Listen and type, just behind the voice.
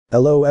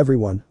Hello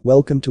everyone,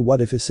 welcome to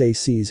What If Issei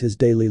Sees His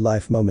Daily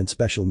Life Moment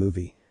special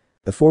movie.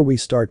 Before we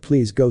start,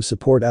 please go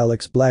support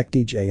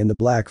AlexBlackdj in the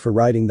black for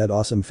writing that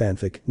awesome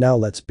fanfic. Now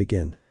let's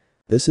begin.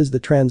 This is the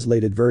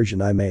translated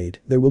version I made.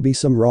 There will be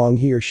some wrong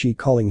he or she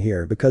calling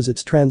here because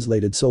it's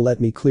translated, so let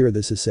me clear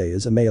this. Issei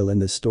is a male in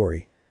this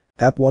story.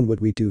 App 1.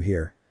 What we do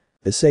here.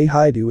 Issei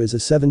Haidu is a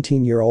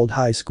 17-year-old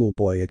high school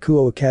boy at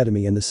Kuo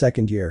Academy in the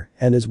second year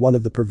and is one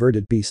of the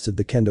perverted beasts of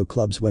the Kendo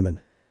Club's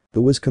women.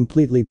 Who was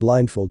completely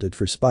blindfolded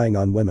for spying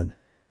on women.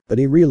 But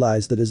he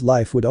realized that his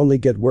life would only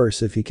get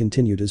worse if he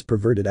continued his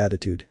perverted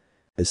attitude.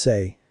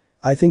 Issei.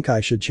 I think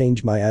I should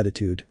change my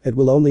attitude, it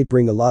will only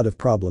bring a lot of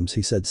problems,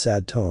 he said,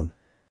 sad tone.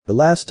 The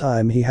last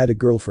time he had a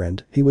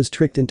girlfriend, he was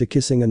tricked into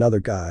kissing another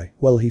guy.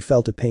 Well, he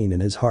felt a pain in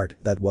his heart,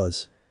 that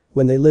was.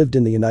 When they lived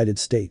in the United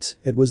States,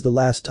 it was the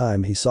last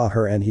time he saw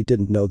her and he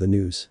didn't know the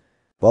news.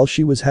 While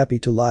she was happy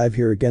to live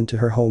here again to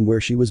her home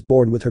where she was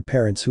born with her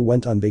parents who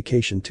went on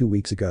vacation 2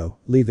 weeks ago,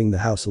 leaving the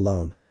house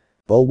alone.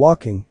 While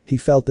walking, he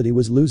felt that he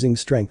was losing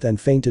strength and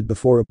fainted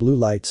before a blue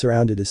light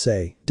surrounded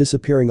Issei,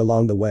 disappearing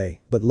along the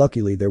way, but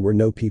luckily there were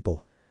no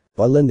people.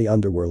 While in the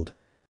underworld.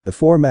 The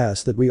four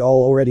masks that we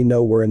all already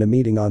know were in a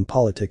meeting on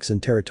politics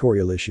and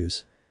territorial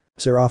issues.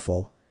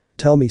 Serafal.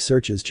 Tell me,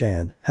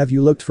 Searches-chan, have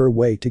you looked for a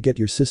way to get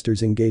your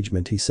sister's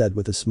engagement, he said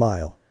with a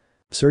smile.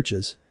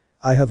 Searches?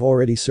 I have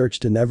already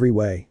searched in every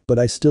way, but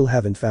I still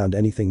haven't found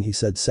anything, he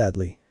said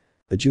sadly.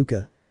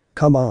 Ajuka.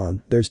 Come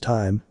on, there's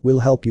time,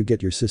 we'll help you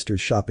get your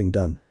sister's shopping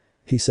done.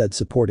 He said,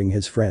 supporting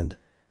his friend.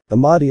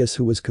 Amadeus,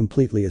 who was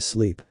completely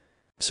asleep.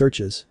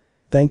 Searches.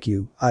 Thank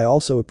you, I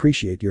also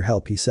appreciate your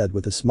help, he said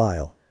with a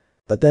smile.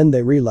 But then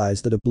they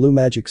realized that a blue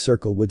magic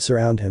circle would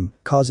surround him,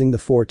 causing the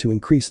four to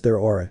increase their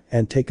aura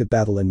and take a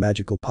battle in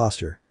magical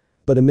posture.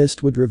 But a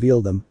mist would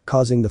reveal them,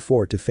 causing the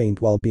four to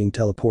faint while being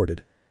teleported.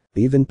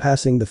 Even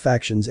passing the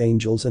factions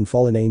Angels and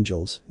Fallen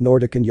Angels,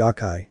 Nordic and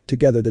Yokai,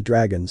 together the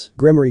Dragons,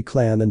 Grimory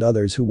Clan and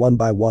others who one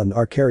by one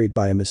are carried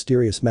by a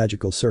mysterious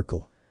magical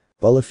circle.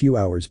 Well, a few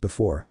hours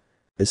before.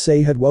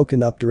 Issei had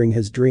woken up during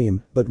his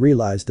dream but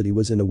realized that he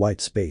was in a white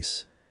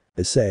space.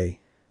 Issei.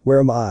 Where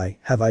am I,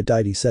 have I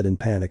died, he said in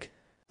panic.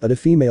 But a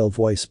female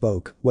voice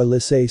spoke, while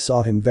Issei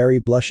saw him very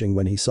blushing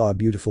when he saw a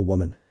beautiful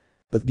woman.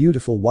 But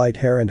beautiful white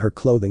hair and her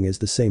clothing is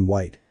the same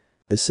white.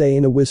 Issei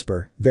in a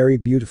whisper, very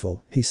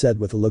beautiful, he said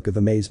with a look of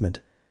amazement.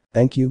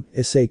 Thank you,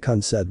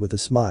 Issei-kun said with a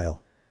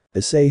smile.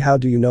 Issei, how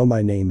do you know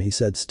my name, he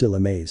said, still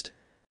amazed.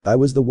 I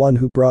was the one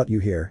who brought you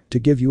here to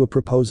give you a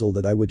proposal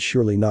that I would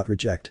surely not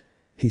reject.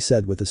 He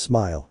said with a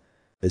smile.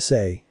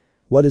 Issei.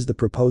 What is the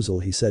proposal,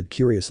 he said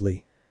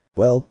curiously.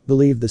 Well,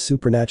 believe the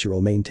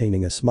supernatural,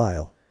 maintaining a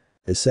smile.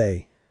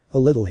 Issei. A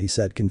little, he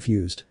said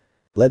confused.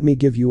 Let me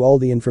give you all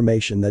the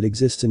information that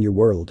exists in your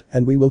world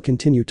and we will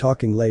continue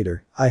talking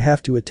later. I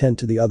have to attend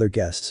to the other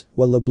guests.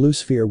 While a blue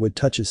sphere would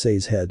touch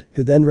Issei's head,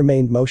 who then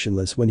remained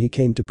motionless when he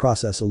came to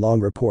process a long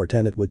report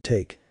and it would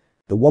take.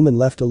 The woman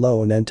left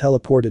alone and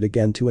teleported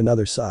again to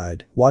another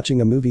side,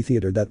 watching a movie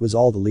theater that was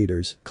all the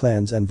leaders,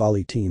 clans and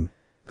volley team.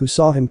 Who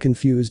saw him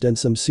confused and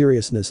some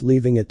seriousness,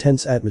 leaving a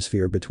tense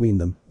atmosphere between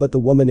them, but the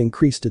woman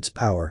increased its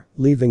power,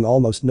 leaving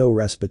almost no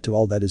respite to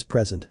all that is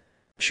present.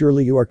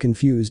 Surely you are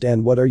confused,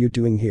 and what are you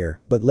doing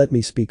here, but let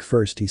me speak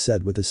first, he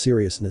said with a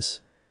seriousness.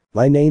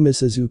 My name is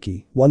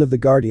Suzuki, one of the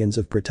guardians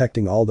of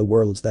protecting all the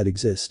worlds that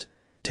exist.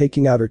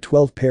 Taking out her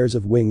 12 pairs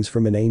of wings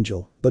from an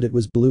angel, but it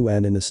was blue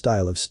and in a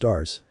style of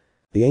stars.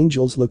 The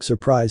angels looked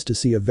surprised to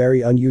see a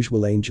very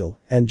unusual angel,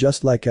 and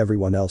just like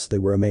everyone else they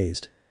were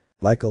amazed.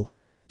 Michael.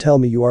 Tell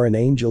me you are an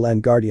angel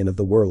and guardian of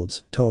the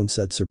worlds, Tone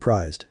said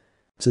surprised.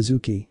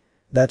 Suzuki.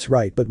 That's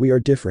right, but we are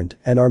different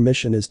and our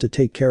mission is to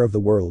take care of the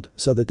world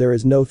so that there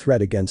is no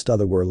threat against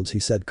other worlds, he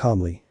said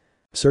calmly.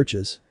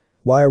 Searches.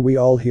 Why are we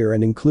all here,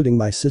 and including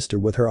my sister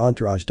with her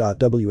entourage.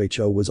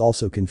 Who was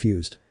also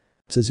confused.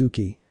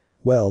 Suzuki.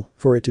 Well,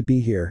 for it to be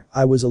here,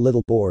 I was a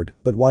little bored,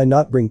 but why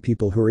not bring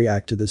people who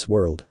react to this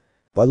world?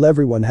 While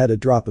everyone had a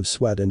drop of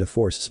sweat and a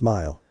forced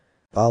smile.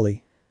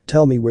 Ali.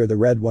 Tell me where the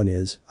red one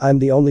is, I'm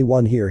the only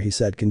one here, he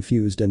said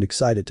confused and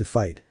excited to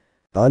fight.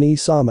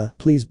 Ani-sama,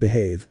 please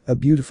behave, a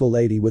beautiful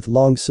lady with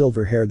long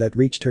silver hair that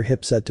reached her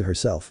hip said to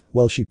herself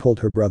while she pulled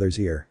her brother's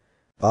ear.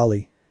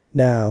 Ali.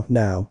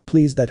 Now,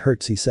 please, that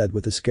hurts, he said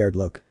with a scared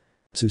look.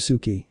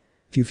 Suzuki.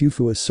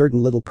 Fufufu, a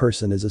certain little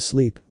person is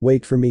asleep,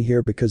 wait for me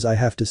here because I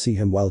have to see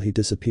him. While he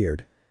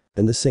disappeared.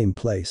 In the same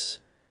place.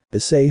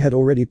 Issei had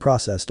already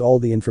processed all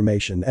the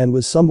information and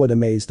was somewhat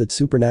amazed that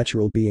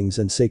supernatural beings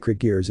and sacred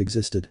gears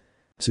existed.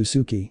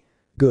 Suzuki.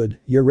 Good,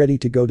 you're ready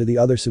to go to the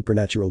other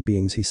supernatural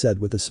beings, he said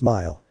with a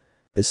smile.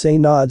 Issei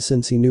nodded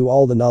since he knew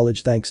all the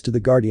knowledge thanks to the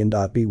guardian.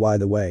 By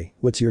the way,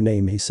 what's your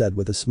name, he said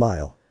with a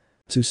smile.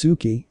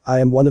 Suzuki, I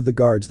am one of the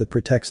guards that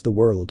protects the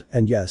world,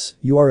 and yes,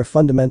 you are a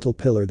fundamental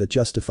pillar that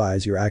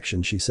justifies your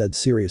action, she said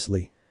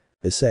seriously.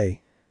 Issei.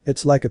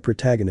 It's like a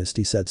protagonist,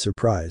 he said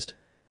surprised.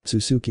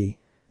 Suzuki.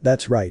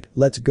 That's right,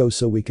 let's go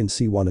so we can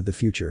see one of the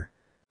future.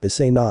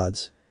 Issei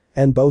nods.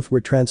 And both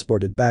were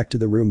transported back to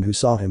the room. Who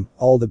saw him,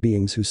 all the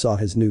beings who saw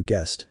his new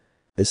guest.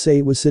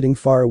 Issei was sitting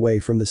far away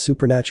from the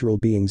supernatural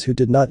beings who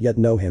did not yet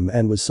know him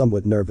and was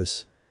somewhat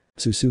nervous.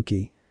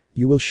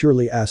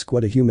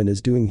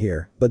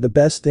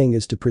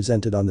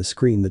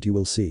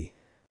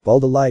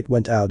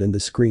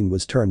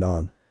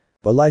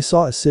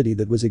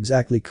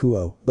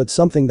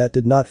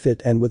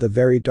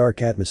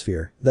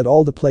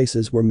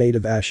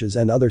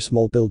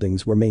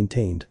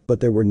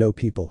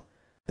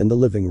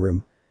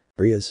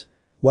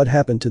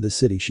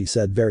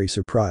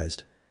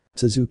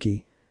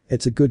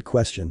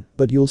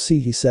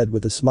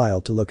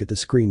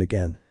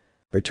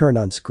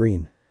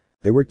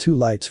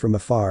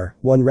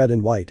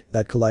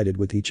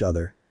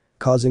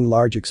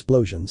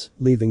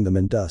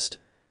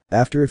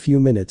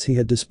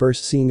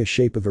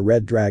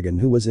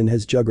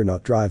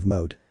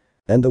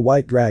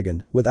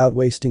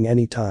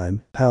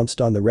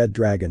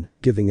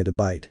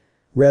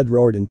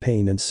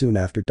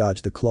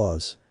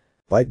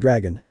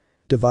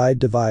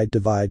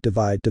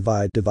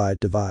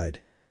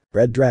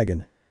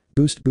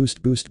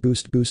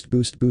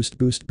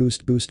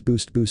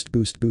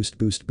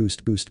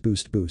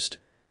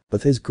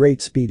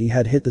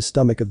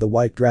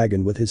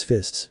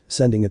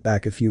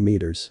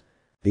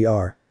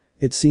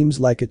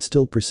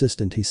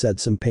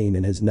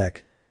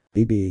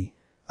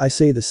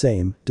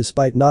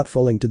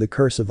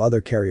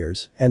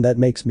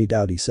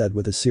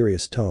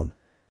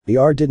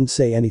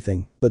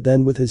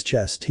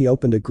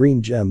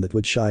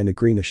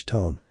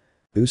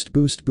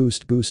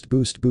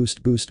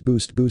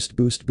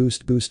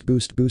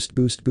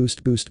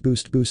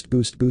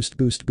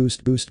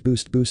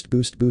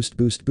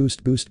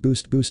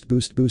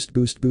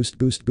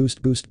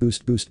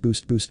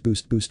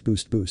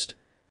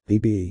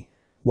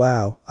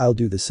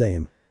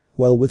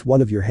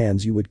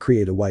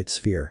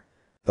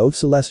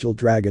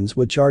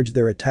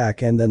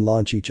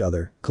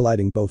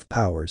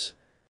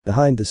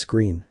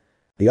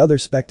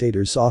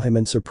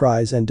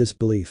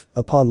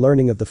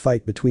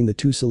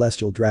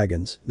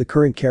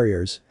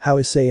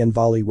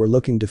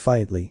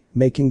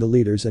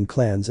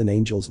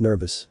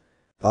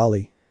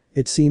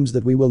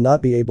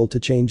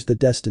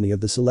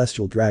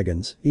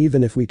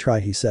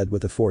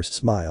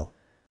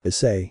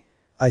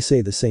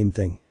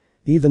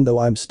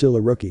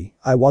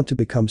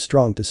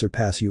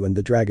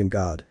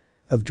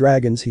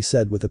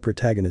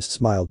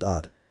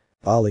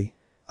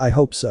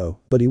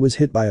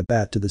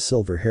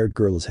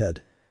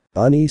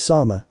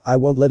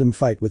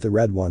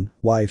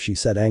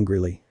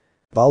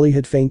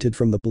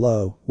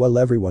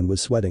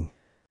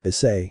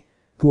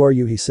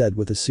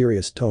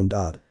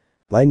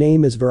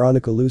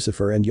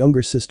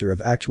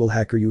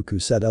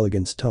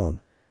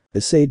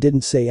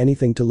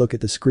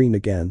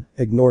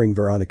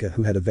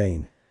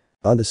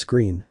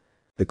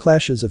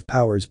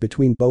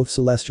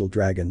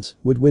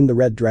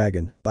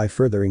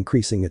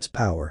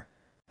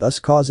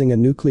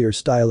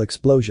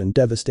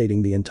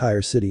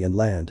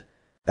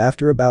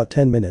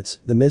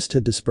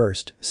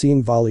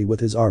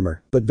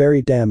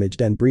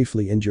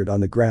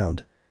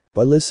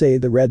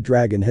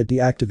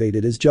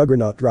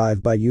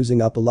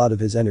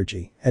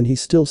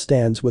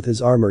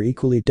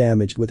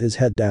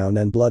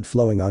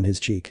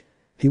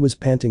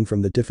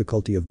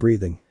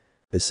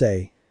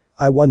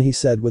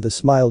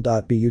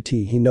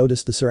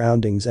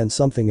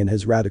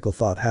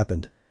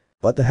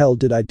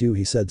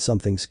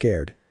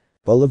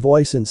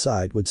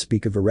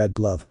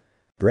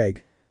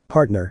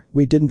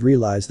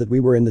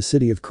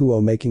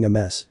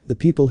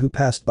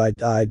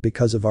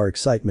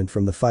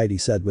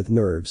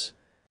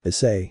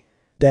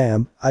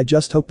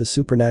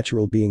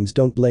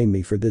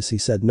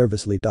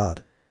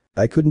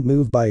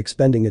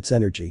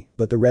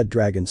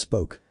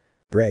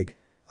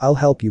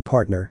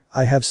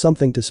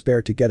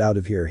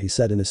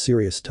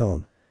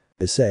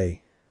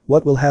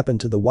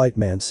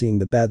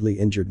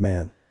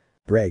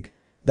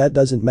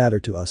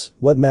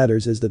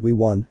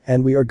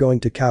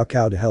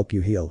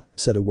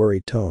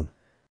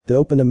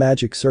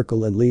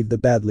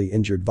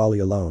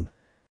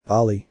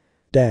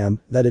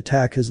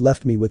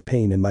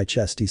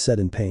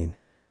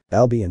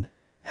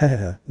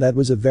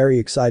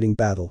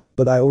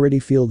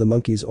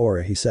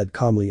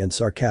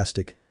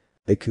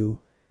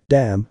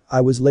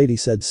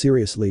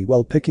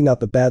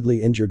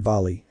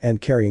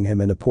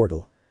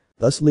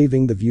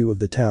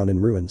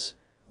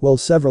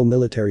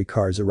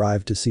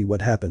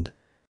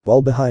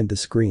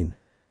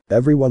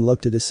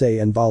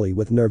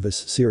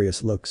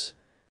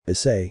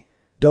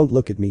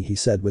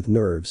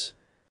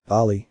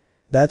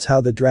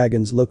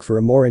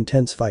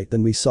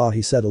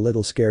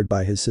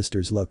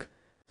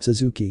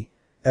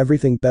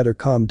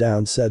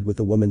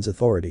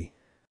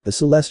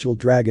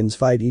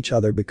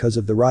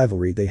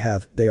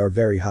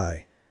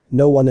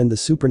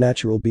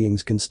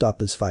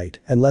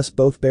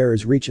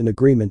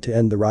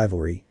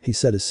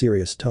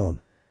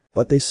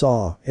 What they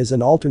saw is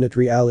an alternate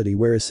reality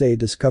where Issei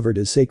discovered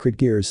his sacred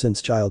gears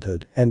since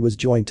childhood and was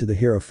joined to the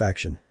hero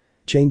faction.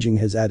 Changing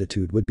his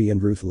attitude would be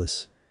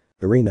ruthless.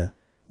 Irina.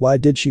 Why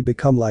did she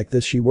become like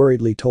this? She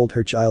worriedly told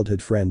her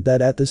childhood friend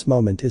that at this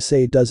moment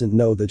Issei doesn't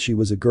know that she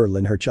was a girl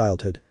in her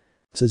childhood.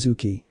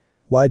 Suzuki.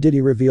 Why did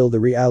he reveal the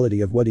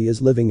reality of what he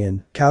is living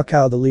in?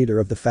 Cao, the leader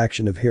of the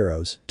faction of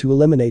heroes, to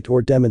eliminate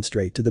or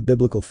demonstrate to the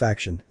biblical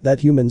faction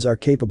that humans are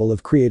capable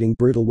of creating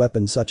brutal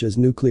weapons such as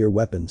nuclear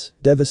weapons,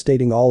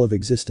 devastating all of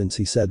existence,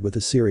 he said with a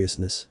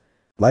seriousness.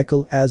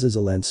 Michael,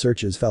 Azazel and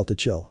Searches felt a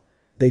chill.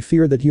 They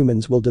fear that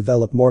humans will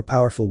develop more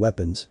powerful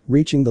weapons,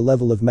 reaching the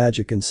level of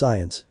magic and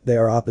science. They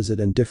are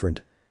opposite and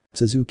different.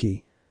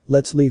 Suzuki.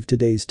 Let's leave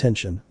today's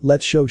tension,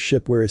 let's show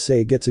ship where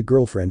Issei gets a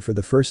girlfriend for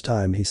the first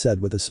time, he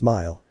said with a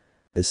smile.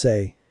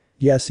 Issei.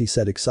 Yes, he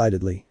said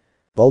excitedly.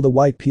 The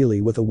white peely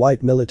with a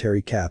white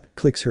military cap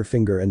clicks her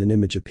finger and an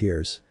image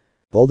appears.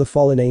 The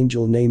fallen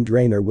angel named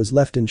Rainer was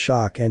left in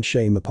shock and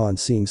shame upon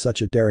seeing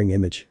such a daring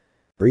image.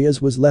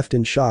 Riaz was left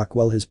in shock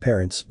while his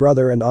parents,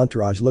 brother and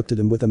entourage looked at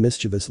him with a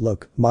mischievous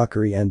look,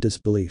 mockery and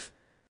disbelief.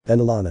 Then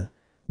Alana.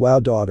 Wow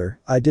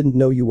daughter, I didn't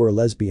know you were a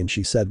lesbian,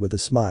 she said with a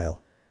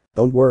smile.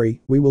 Don't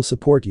worry, we will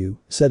support you,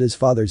 said his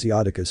father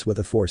Zeodicus with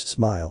a forced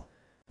smile.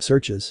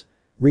 Searches.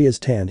 Riaz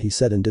tan, he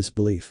said in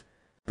disbelief.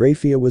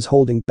 Rafia was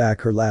holding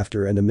back her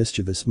laughter and a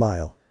mischievous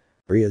smile.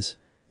 Riaz.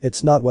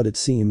 It's not what it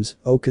seems,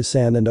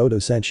 Oka-san and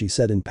Odo-san, she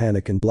said in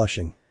panic and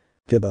blushing.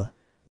 Kiba.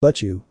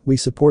 But we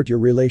support your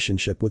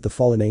relationship with the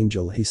fallen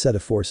angel, he said a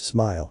forced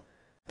smile.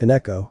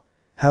 Kaneko.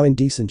 How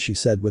indecent, she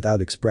said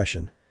without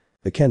expression.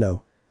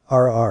 Akeno.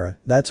 Ara,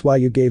 that's why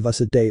you gave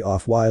us a day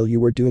off while you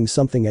were doing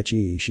something at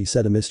GE, she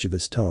said a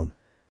mischievous tone.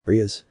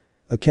 Riaz.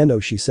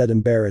 Akeno, she said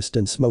embarrassed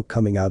and smoke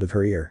coming out of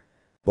her ear.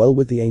 Well,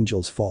 with the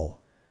angel's fall.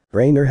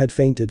 Rainer had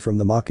fainted from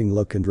the mocking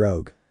look and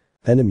rogue.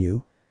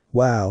 Enemu.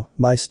 Wow,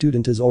 my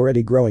student is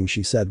already growing,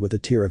 she said with a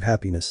tear of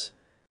happiness.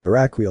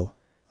 Araquiel.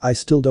 I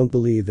still don't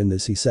believe in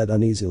this, he said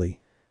uneasily.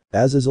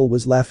 Azazel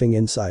was laughing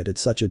inside at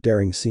such a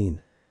daring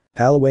scene.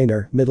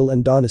 Halawainer, Middle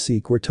and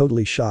Donasek were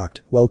totally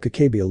shocked while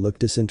Kakabiel looked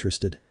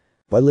disinterested.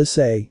 While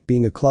Issei,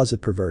 being a closet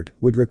pervert,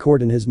 would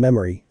record in his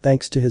memory,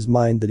 thanks to his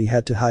mind, that he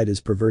had to hide his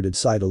perverted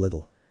side a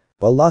little.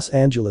 While Los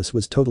Angeles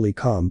was totally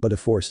calm but a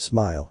forced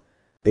smile.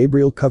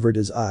 Gabriel covered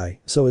his eye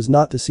so as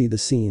not to see the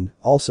scene,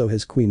 also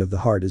his queen of the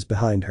heart is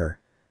behind her.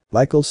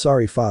 Michael.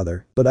 Sorry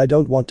father, but I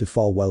don't want to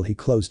fall, while he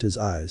closed his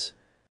eyes.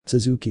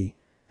 Suzuki.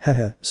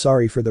 Haha,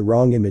 sorry for the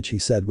wrong image, he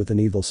said with an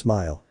evil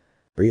smile.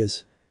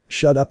 Riaz.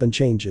 Shut up and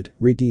change it,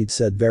 Redeed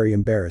said very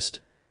embarrassed.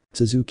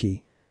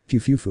 Suzuki.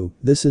 Fufufu,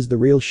 this is the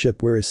real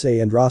ship where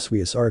Issei and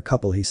Roswius are a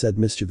couple, he said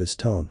mischievous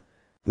tone.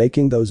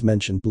 Making those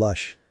mentioned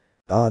blush.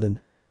 Auden.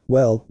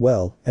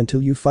 Well,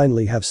 until you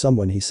finally have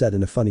someone, he said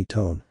in a funny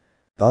tone.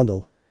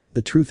 Gondel.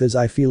 The truth is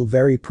I feel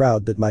very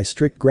proud that my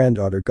strict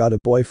granddaughter got a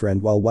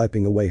boyfriend, while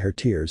wiping away her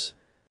tears.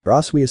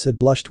 Roswius had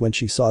blushed when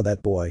she saw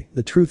that boy.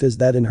 The truth is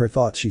that in her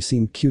thoughts she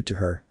seemed cute to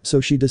her, so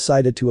she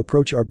decided to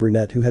approach our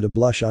brunette who had a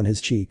blush on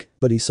his cheek,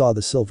 but he saw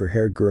the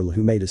silver-haired girl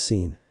who made a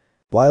scene.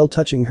 While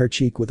touching her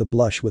cheek with a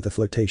blush with a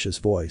flirtatious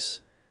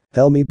voice.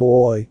 Tell me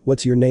boy,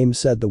 what's your name,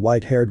 said the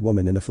white-haired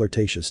woman in a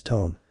flirtatious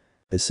tone.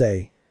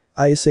 Issei.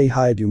 I Issei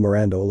Haidu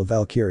Miranda Ola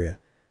Valkyria.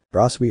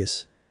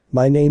 Roswius.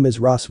 My name is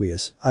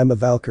Roswius, I'm a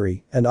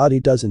Valkyrie, and Adi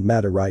doesn't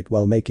matter, right,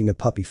 while making a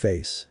puppy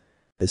face.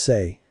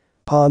 Issei.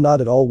 Pa, not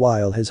at all,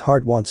 while his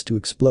heart wants to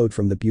explode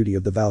from the beauty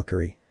of the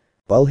Valkyrie.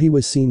 While he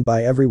was seen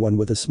by everyone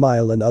with a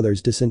smile and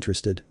others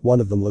disinterested,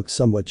 one of them looked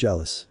somewhat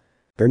jealous.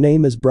 Her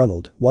name is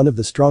Brunhild, one of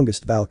the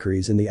strongest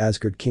Valkyries in the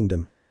Asgard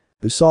kingdom.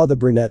 Who saw the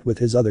brunette with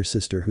his other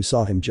sister, who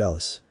saw him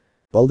jealous.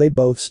 Well, they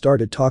both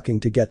started talking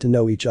to get to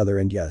know each other,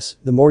 and yes,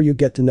 the more you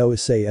get to know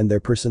Issei and their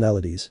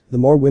personalities, the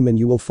more women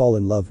you will fall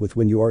in love with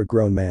when you are a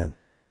grown man.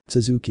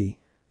 Suzuki.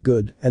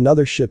 Good,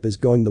 another ship is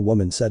going, the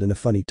woman said in a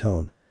funny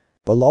tone.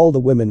 While all the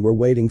women were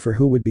waiting for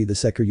who would be the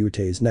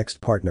Seekiryuutei's next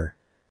partner.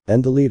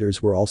 And the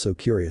leaders were also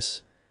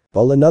curious.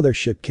 While another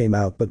ship came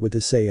out, but with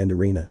Issei and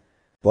Irina.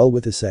 Well,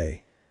 with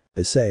Issei.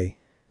 Issei.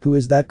 Who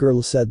is that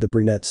girl, said the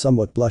brunette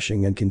somewhat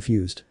blushing and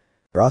confused.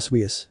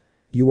 Roswius.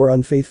 You were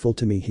unfaithful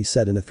to me, he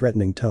said in a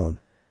threatening tone.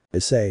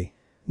 Issei.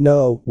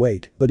 No,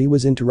 wait, but he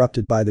was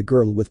interrupted by the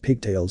girl with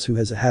pigtails who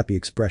has a happy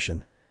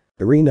expression.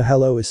 Irina.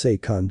 Hello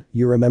Issei-kun,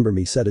 you remember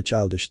me, said a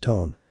childish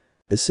tone.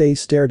 Issei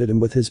stared at him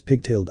with his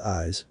pigtailed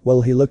eyes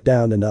while he looked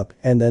down and up,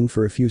 and then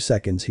for a few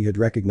seconds he had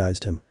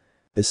recognized him.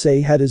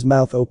 Issei had his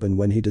mouth open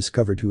when he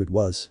discovered who it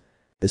was.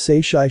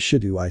 Issei Shai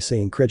Shidu, I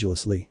say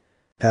incredulously.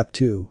 Hap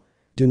 2.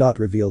 Do not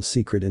reveal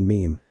secret in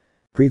meme.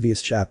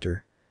 Previous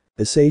chapter.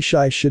 Issei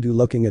Shai Shidu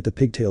looking at the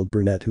pigtailed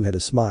brunette who had a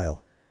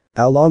smile.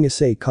 How long,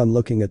 Issei-kun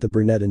looking at the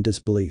brunette in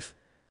disbelief.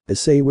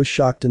 Issei was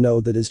shocked to know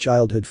that his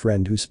childhood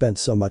friend who spent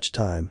so much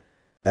time.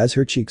 As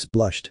her cheeks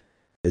blushed.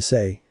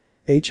 Issei.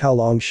 How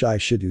long, Shai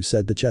Shidu,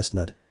 said the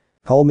chestnut.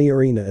 Call me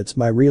Irina, it's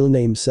my real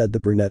name, said the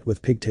brunette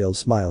with pigtails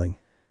smiling.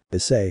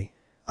 Issei.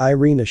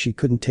 Irina. She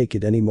couldn't take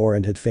it anymore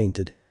and had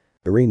fainted.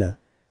 Irina.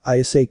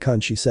 Issei-kun,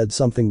 she said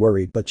something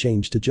worried but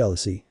changed to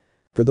jealousy.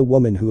 For the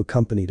woman who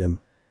accompanied him.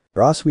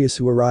 Broswius,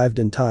 who arrived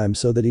in time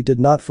so that he did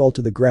not fall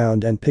to the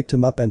ground and picked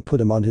him up and put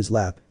him on his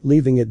lap,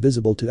 leaving it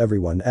visible to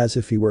everyone as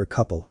if he were a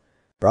couple.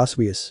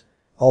 Broswius.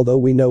 Although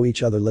we know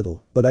each other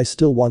little, but I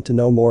still want to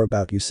know more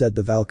about you, said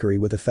the Valkyrie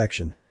with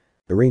affection.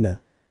 Irina.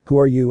 Who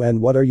are you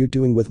and what are you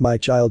doing with my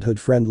childhood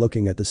friend,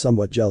 looking at the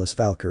somewhat jealous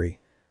Valkyrie.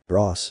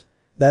 Bros.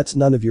 That's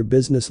none of your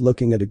business,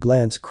 looking at a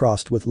glance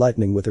crossed with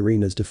lightning with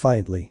Irina's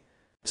defiantly.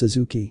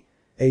 Suzuki.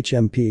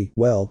 HMP,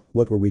 well,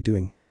 what were we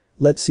doing?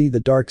 Let's see the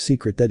dark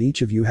secret that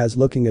each of you has,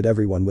 looking at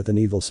everyone with an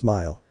evil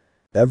smile.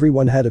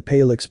 Everyone had a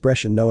pale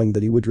expression, knowing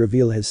that he would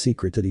reveal his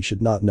secret that he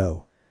should not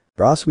know.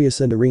 Broswius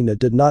and Irina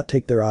did not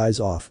take their eyes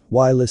off,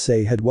 while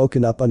Issei had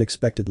woken up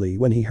unexpectedly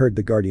when he heard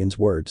the Guardian's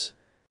words.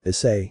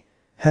 Issei.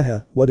 Haha,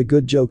 what a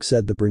good joke,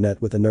 said the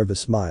brunette with a nervous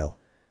smile.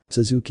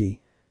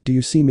 Suzuki. Do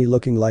you see me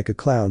looking like a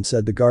clown,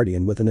 said the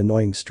Guardian with an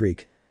annoying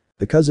streak.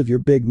 Because of your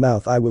big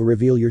mouth I will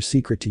reveal your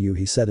secret to you,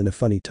 he said in a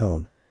funny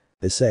tone.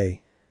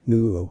 Issei.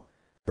 Moo.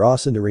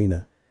 Bros and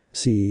Irina.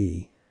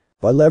 See.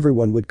 While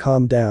everyone would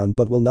calm down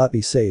but will not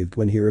be saved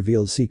when he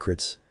reveals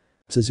secrets.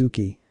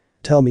 Suzuki.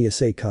 Tell me,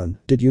 Issei-kun,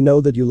 did you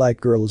know that you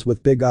like girls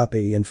with big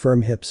oppie and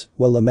firm hips?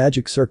 Well, a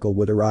magic circle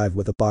would arrive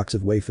with a box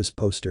of Wafus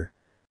poster.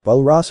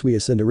 While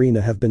Broswius and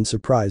Irina have been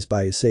surprised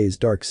by Issei's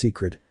dark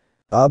secret.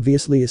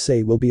 Obviously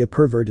Issei will be a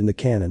pervert in the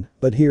canon,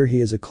 but here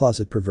he is a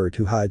closet pervert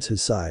who hides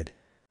his side.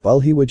 While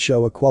he would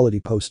show a quality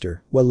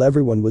poster, well,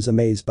 everyone was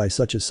amazed by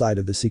such a side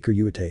of the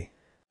Seekiryuutei.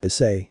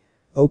 Issei.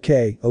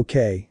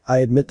 Okay, I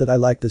admit that I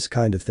like this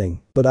kind of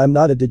thing, but I'm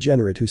not a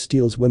degenerate who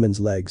steals women's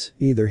legs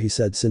either, he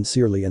said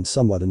sincerely and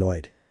somewhat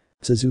annoyed.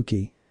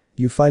 Suzuki.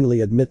 You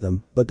finally admit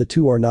them, but the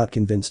two are not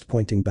convinced,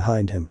 pointing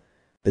behind him.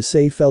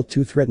 Issei felt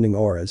two threatening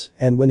auras,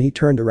 and when he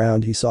turned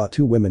around he saw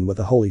two women with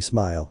a holy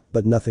smile,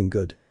 but nothing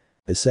good.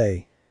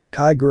 Issei.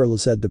 Kai girl,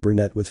 said the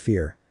brunette with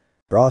fear.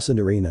 Bros and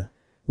Irina.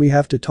 We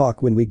have to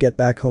talk when we get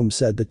back home,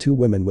 said the two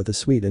women with a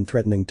sweet and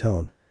threatening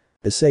tone.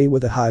 Issei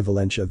with a high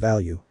Valentia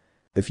value.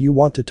 If you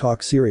want to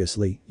talk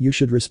seriously, you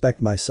should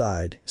respect my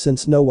side,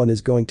 since no one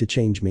is going to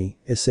change me,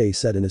 Issei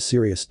said in a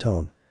serious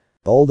tone.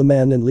 All the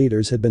men and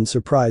leaders had been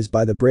surprised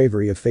by the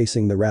bravery of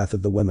facing the wrath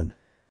of the women.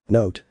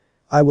 Note.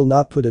 I will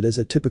not put it as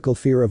a typical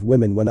fear of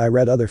women when I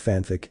read other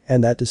fanfic,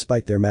 and that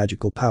despite their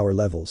magical power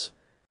levels.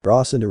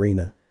 Bros and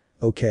Irina.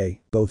 Okay,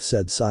 both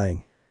said,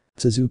 sighing.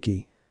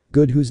 Suzuki.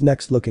 Good, who's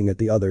next, looking at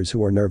the others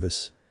who are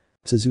nervous.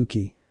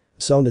 Suzuki.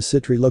 Sona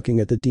Citri, looking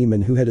at the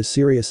demon who had a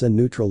serious and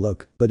neutral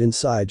look, but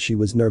inside she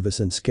was nervous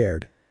and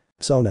scared.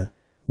 Sona.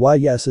 Why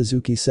yes,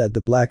 Suzuki, said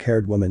the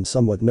black-haired woman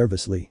somewhat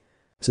nervously.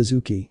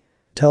 Suzuki.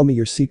 Tell me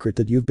your secret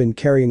that you've been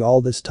carrying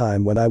all this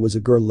time, when I was a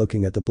girl,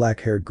 looking at the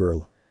black-haired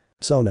girl.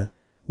 Sona.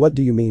 What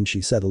do you mean,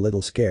 she said a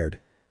little scared.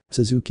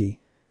 Suzuki.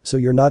 So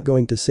you're not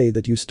going to say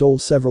that you stole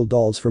several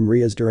dolls from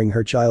Ria's during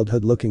her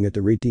childhood, looking at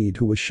the Redeed,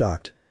 who was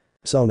shocked.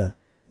 Sona.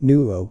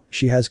 No,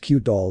 she has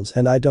cute dolls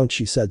and I don't,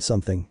 she said,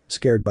 something,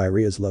 scared by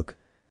Ria's look.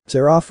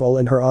 Serafal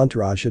and her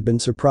entourage had been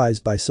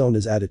surprised by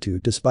Sona's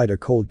attitude despite her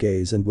cold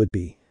gaze and would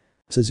be.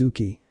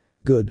 Suzuki.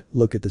 Good,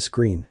 look at the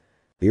screen.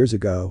 Years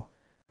ago.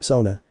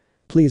 Sona.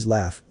 Please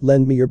laugh,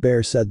 lend me your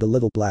bear, said the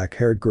little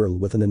black-haired girl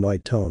with an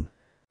annoyed tone.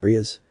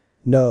 Ria's.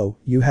 No,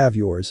 you have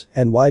yours,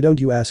 and why don't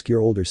you ask your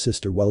older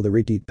sister? While the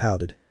Redeed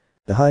pouted.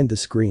 Behind the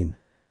screen.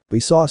 We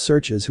saw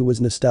Searches, who was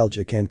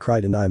nostalgic and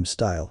cried in I'm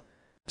style.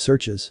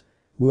 Searches.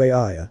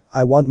 Uaya,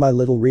 I want my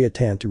little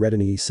Riatan to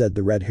Redini, said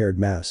the red-haired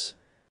mass.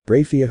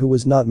 Brafia, who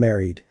was not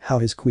married, how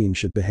his queen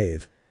should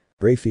behave.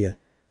 Brafia.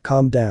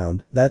 Calm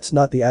down, that's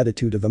not the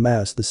attitude of a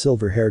mass, the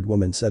silver-haired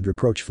woman said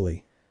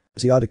reproachfully.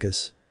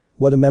 Zeoticus.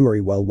 What a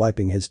memory, while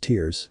wiping his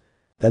tears.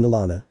 Then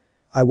Alana.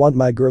 I want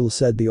my girl,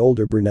 said the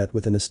older brunette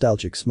with a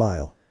nostalgic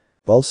smile.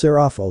 While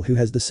Serafal, who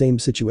has the same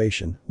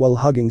situation, while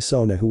hugging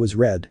Sona, who was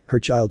red, her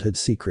childhood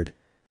secret.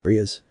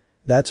 Ria's.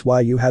 That's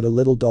why you had a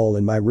little doll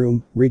in my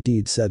room,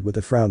 Redeed said with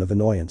a frown of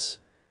annoyance.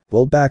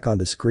 Well, back on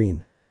the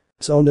screen.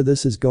 Sona,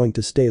 this is going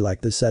to stay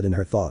like this, said in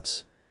her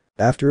thoughts.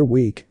 After a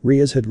week,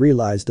 Ria's had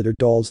realized that her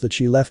dolls that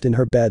she left in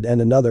her bed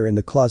and another in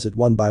the closet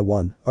one by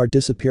one are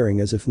disappearing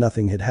as if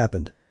nothing had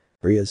happened.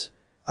 Ria's.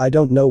 I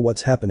don't know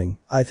what's happening,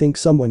 I think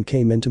someone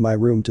came into my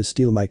room to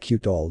steal my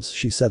cute dolls,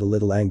 she said a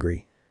little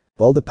angry.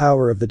 Well, the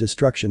power of the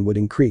destruction would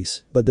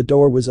increase, but the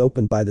door was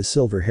opened by the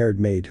silver-haired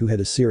maid who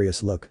had a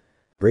serious look.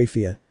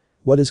 Brafia.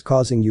 What is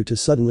causing you to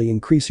suddenly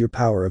increase your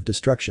power of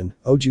destruction?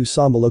 Oju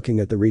Sama, looking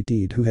at the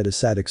Redeed who had a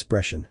sad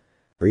expression.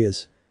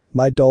 Ria's.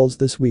 My dolls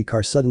this week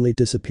are suddenly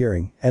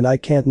disappearing, and I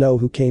can't know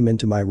who came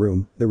into my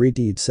room, the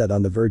Redeed said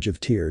on the verge of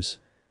tears.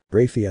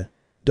 Brafia.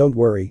 Don't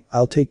worry,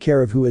 I'll take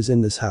care of who is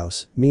in this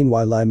house.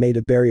 Meanwhile, I made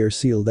a barrier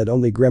seal that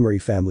only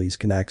Gremory families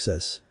can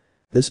access.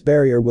 This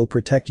barrier will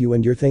protect you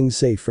and your things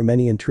safe from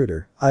any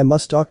intruder. I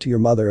must talk to your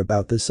mother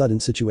about this sudden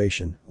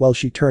situation, while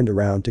she turned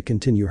around to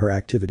continue her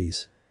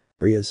activities.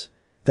 Ria's.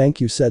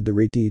 Thank you, said the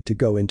Redeed to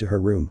go into her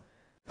room.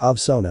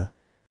 Sona.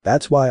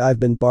 That's why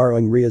I've been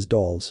borrowing Ria's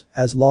dolls,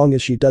 as long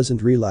as she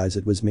doesn't realize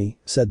it was me,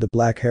 said the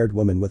black-haired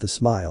woman with a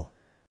smile.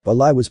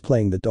 While I was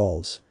playing the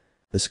dolls.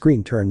 The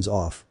screen turns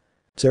off.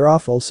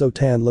 Seraph also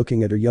tan,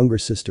 looking at her younger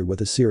sister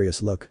with a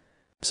serious look.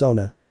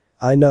 Sona.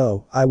 I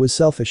know, I was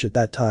selfish at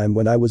that time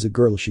when I was a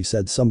girl, she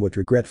said somewhat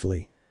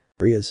regretfully.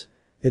 Riaz.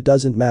 It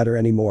doesn't matter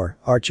anymore,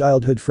 our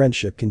childhood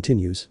friendship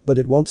continues, but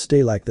it won't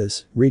stay like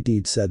this,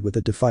 Reed said with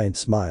a defiant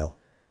smile.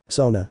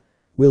 Sona.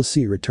 We'll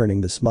see,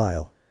 returning the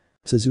smile.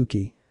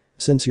 Suzuki.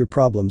 Since your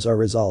problems are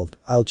resolved,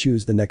 I'll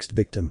choose the next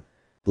victim.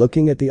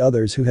 Looking at the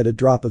others who had a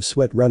drop of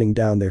sweat running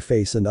down their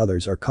face and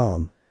others are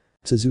calm.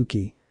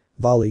 Suzuki.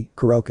 Volley,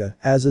 Kuroka,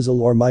 as is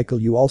Allure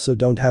Michael, you also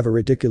don't have a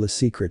ridiculous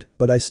secret,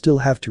 but I still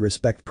have to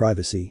respect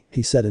privacy,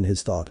 he said in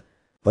his thought.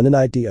 When an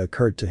idea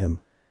occurred to him.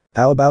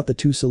 How about the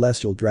two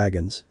celestial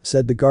dragons,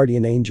 said the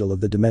guardian angel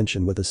of the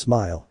dimension with a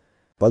smile.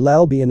 While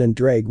Albion and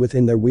Drake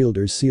within their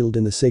wielders sealed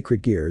in the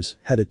sacred gears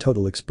had a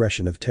total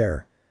expression of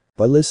terror.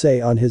 While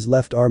Issei on his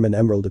left arm an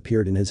emerald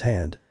appeared in his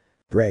hand.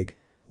 Drake.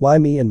 Why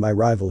me and my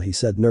rival, he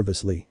said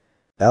nervously.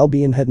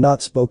 Albion had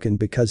not spoken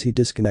because he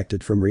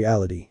disconnected from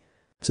reality.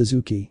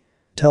 Suzuki.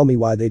 Tell me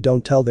why they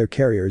don't tell their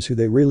carriers who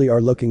they really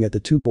are, looking at the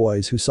two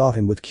boys who saw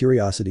him with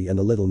curiosity and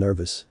a little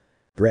nervous.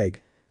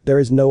 Drake. There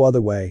is no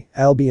other way,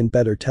 Albion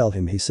better tell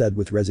him, he said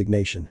with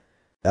resignation.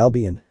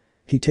 Albion.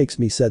 He takes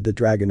me, said the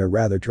dragon, or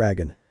rather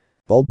dragon.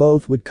 While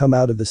both would come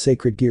out of the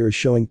sacred gears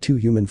showing two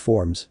human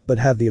forms but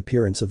have the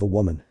appearance of a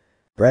woman.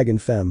 Dragon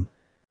Femme.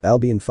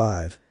 Albion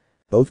 5.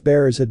 Both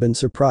bearers had been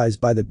surprised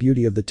by the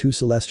beauty of the two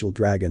celestial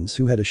dragons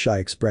who had a shy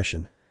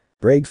expression.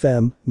 Drake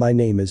Femme, my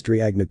name is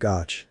Driagna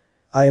Gotch.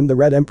 I am the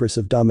Red Empress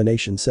of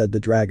Domination, said the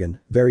dragon,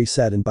 very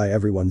saddened by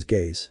everyone's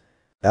gaze.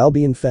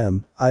 Albion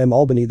Femme, I am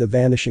Albany the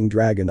Vanishing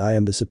Dragon, I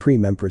am the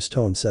Supreme Empress,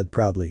 Tone said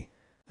proudly.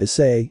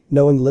 Issei,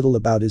 knowing little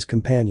about his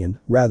companion,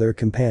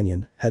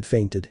 had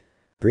fainted.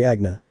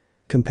 Driagna.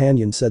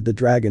 Companion, said the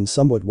dragon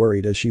somewhat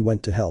worried as she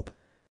went to help.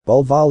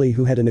 Balvali,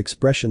 who had an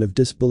expression of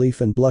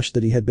disbelief and blushed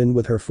that he had been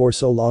with her for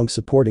so long,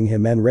 supporting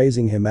him and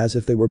raising him as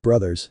if they were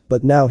brothers,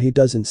 but now he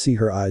doesn't see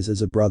her eyes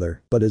as a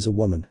brother, but as a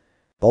woman.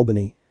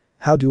 Albany.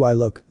 How do I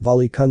look,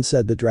 Vali-kun,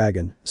 said the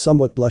dragon,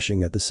 somewhat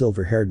blushing at the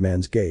silver-haired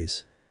man's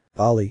gaze.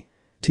 Vali.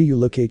 You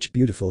look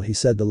beautiful, he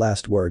said the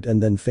last word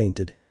and then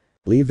fainted.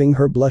 Leaving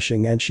her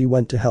blushing, and she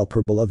went to help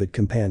her beloved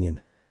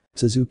companion.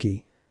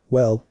 Suzuki.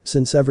 Well,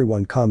 since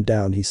everyone calmed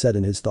down, he said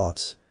in his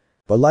thoughts.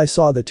 While I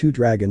saw the two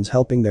dragons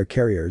helping their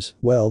carriers,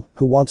 well,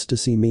 who wants to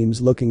see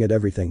memes, looking at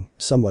everything,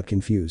 somewhat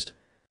confused.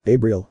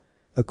 Gabriel.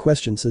 A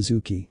question,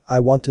 Suzuki, I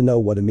want to know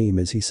what a meme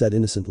is, he said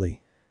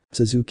innocently.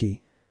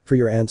 Suzuki. For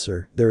your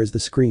answer, there is the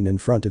screen in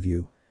front of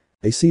you.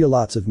 They see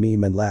lots of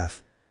meme and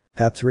laugh.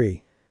 Hap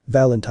 3.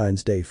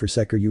 Valentine's Day for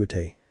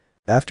Seekiryuutei.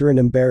 After an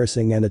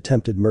embarrassing and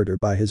attempted murder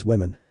by his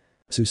women.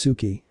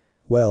 Suzuki.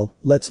 Well,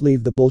 let's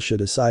leave the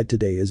bullshit aside,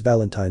 today is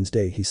Valentine's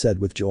Day, he said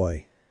with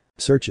joy.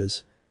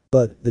 Searches.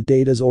 But, the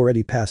date is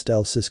already past,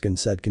 El Siskin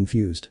said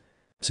confused.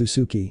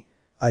 Suzuki.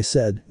 I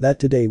said that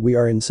today we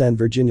are in San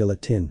Virginia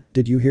Latin,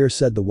 did you hear,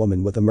 said the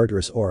woman with a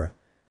murderous aura.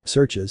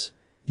 Searches.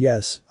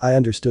 Yes, I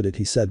understood it,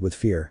 he said with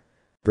fear.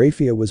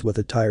 Rafia was with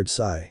a tired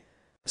sigh.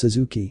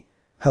 Suzuki.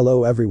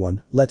 Hello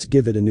everyone, let's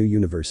give it a new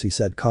universe, he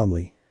said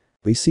calmly.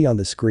 We see on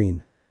the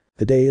screen.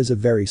 Today is a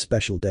very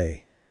special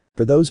day.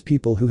 For those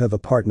people who have a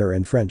partner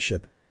and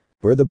friendship.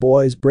 Where the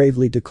boys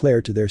bravely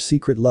declare to their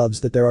secret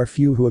loves that there are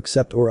few who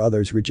accept or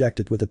others reject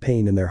it with a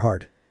pain in their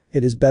heart.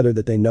 It is better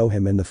that they know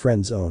him in the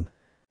friend zone.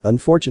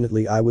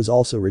 Unfortunately, I was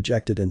also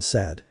rejected and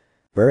sad.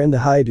 Where in the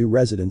Haidu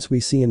residence we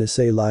see an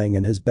Issei lying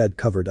in his bed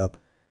covered up.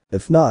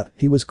 If not,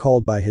 he was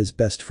called by his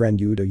best friend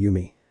Yudo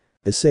Yumi.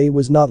 Issei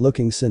was not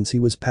looking since he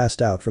was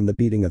passed out from the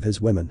beating of his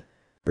women.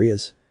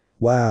 Riaz.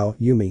 Wow,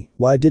 Yumi,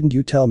 why didn't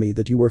you tell me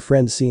that you were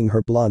friends, seeing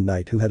her blonde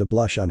knight who had a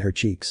blush on her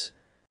cheeks.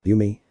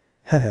 Yumi.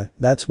 Haha,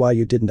 that's why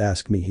you didn't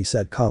ask me, he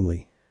said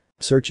calmly.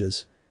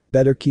 Searches.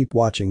 Better keep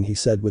watching, he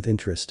said with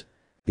interest.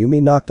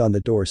 Yumi knocked on the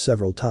door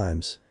several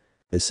times.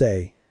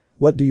 Issei.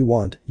 What do you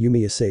want,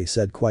 Yumi? Issei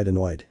said quite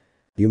annoyed.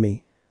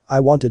 Yumi. I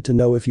wanted to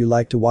know if you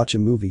like to watch a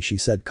movie, she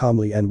said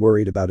calmly and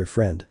worried about her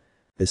friend.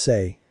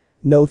 Issei.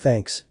 No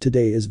thanks,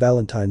 today is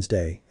Valentine's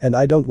Day, and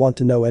I don't want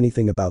to know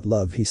anything about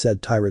love, he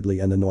said tiredly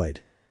and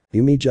annoyed.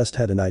 Yumi just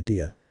had an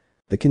idea.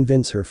 To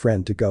convince her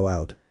friend to go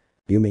out.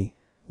 Yumi.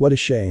 What a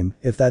shame,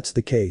 if that's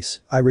the case,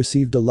 I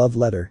received a love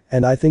letter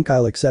and I think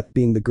I'll accept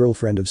being the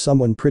girlfriend of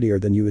someone prettier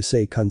than you,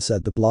 Issei-kun,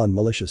 said the blonde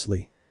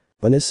maliciously.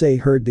 When Issei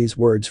heard these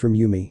words from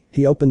Yumi,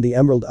 he opened the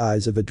emerald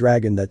eyes of a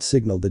dragon that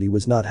signaled that he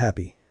was not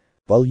happy.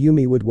 While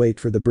Yumi would wait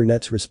for the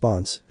brunette's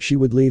response, she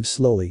would leave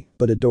slowly,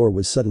 but a door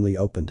was suddenly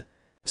opened.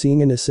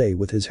 Seeing an Issei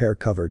with his hair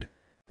covered.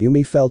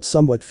 Yumi felt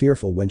somewhat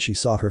fearful when she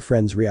saw her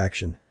friend's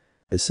reaction.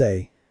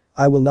 Issei.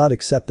 I will not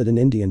accept that an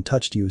Indian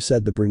touched you,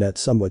 said the brunette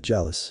somewhat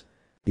jealous.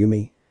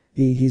 Yumi.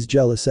 He's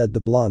jealous, said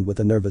the blonde with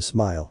a nervous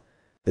smile.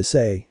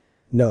 Issei.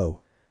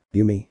 No.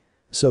 Yumi.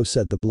 So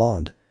said the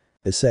blonde.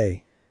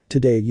 Issei.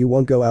 Today you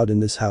won't go out in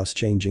this house,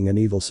 changing an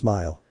evil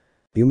smile.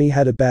 Yumi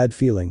had a bad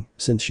feeling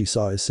since she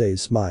saw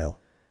Issei's smile.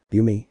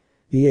 Yumi.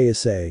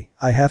 Issei,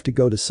 I have to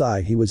go to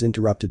Sai, he was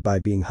interrupted by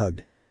being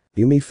hugged.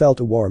 Yumi felt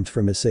a warmth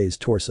from Issei's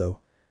torso.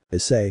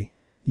 Issei.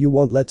 You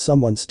won't let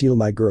someone steal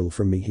my girl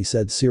from me, he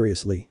said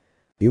seriously.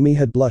 Yumi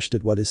had blushed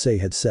at what Issei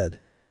had said.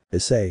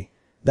 Issei.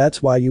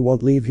 That's why you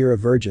won't leave here a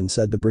virgin,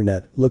 said the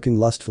brunette, looking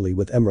lustfully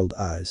with emerald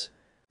eyes.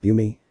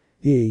 Yumi.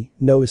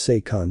 No,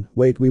 Issei-kun,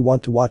 wait, we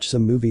want to watch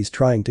some movies,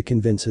 trying to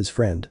convince his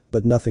friend,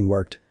 but nothing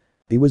worked.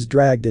 He was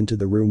dragged into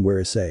the room where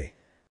Issei.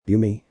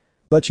 Yumi.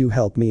 But you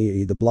help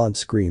me, the blonde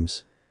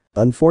screams.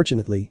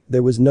 Unfortunately,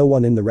 there was no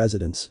one in the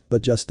residence,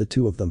 but just the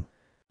two of them.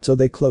 So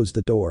they closed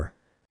the door.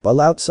 While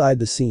outside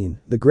the scene,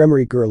 the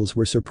Gremory girls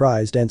were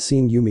surprised and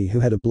seeing Yumi, who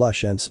had a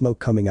blush and smoke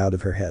coming out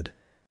of her head.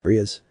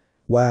 Rias.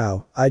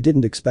 Wow, I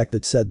didn't expect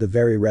it, said the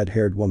very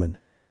red-haired woman.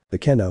 The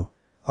Keno.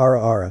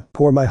 Ara,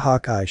 poor my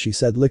Hawkeye, she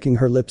said, licking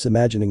her lips,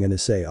 imagining an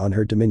Issei on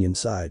her dominion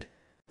side.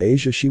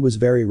 Asia, she was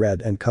very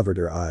red and covered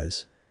her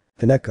eyes.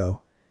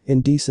 Kaneko.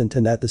 Indecent,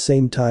 and at the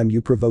same time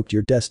you provoked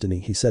your destiny,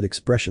 he said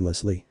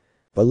expressionlessly.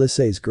 But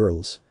Issei's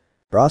girls.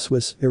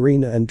 Roswis,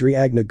 Irina and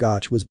Driagna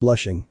Gotch was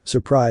blushing,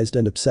 surprised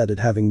and upset at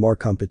having more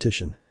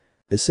competition.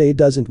 Issei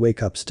doesn't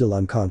wake up, still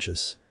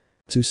unconscious.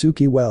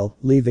 Tsusuki, well,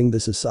 leaving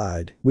this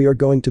aside, we are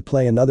going to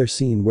play another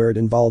scene where it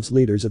involves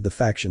leaders of the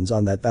factions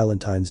on that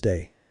Valentine's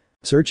Day.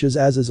 Searches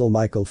Azazel,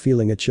 Michael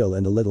feeling a chill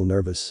and a little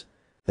nervous.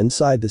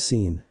 Inside the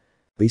scene.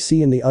 We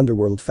see in the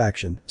Underworld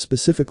faction,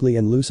 specifically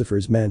in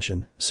Lucifer's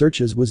mansion,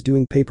 Searches was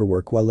doing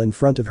paperwork while in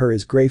front of her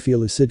is Grafia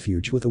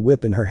Lucidfuge with a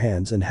whip in her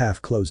hands and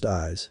half-closed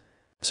eyes.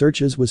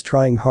 Searches was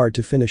trying hard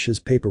to finish his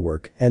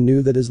paperwork and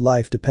knew that his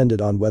life depended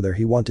on whether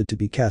he wanted to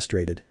be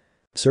castrated.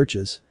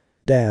 Searches.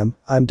 Damn,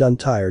 I'm done,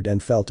 tired,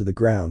 and fell to the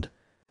ground.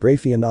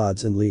 Grafia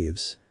nods and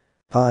leaves.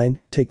 Fine,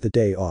 take the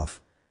day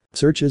off.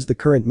 Searches the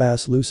current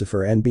mass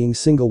Lucifer and being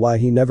single, why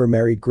he never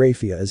married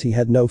Grafia as he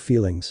had no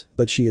feelings,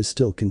 but she is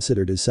still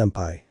considered his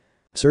senpai.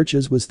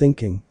 Searches was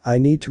thinking, I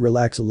need to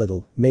relax a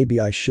little, maybe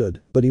I should,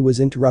 but he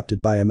was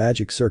interrupted by a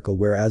magic circle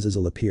where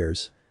Azazel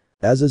appears.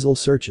 Azazel.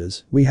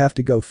 Searches, we have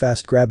to go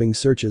fast, grabbing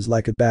Searches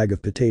like a bag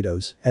of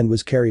potatoes and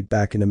was carried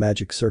back in a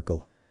magic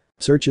circle.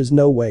 Searches,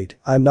 no wait,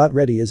 I'm not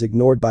ready, is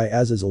ignored by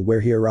Azazel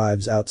where he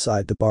arrives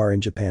outside the bar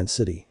in Japan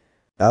City.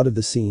 Out of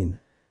the scene.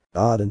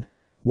 Auden.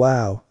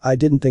 Wow, I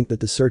didn't think that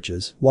the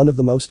Searches, one of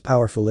the most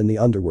powerful in the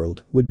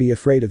underworld, would be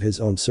afraid of his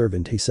own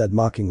servant, he said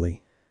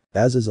mockingly.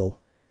 Azazel.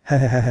 Ha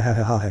ha ha ha ha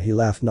ha ha, he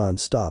laughed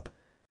non-stop.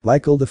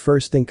 Michael, the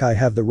first think I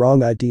have the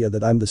wrong idea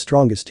that I'm the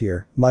strongest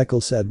here,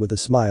 Michael said with a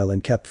smile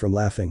and kept from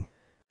laughing.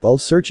 Well,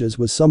 Searches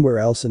was somewhere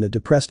else in a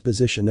depressed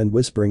position and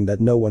whispering that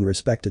no one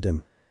respected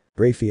him.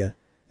 Grafia.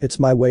 It's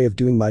my way of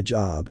doing my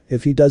job,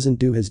 if he doesn't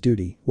do his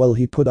duty, well,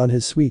 he put on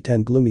his sweet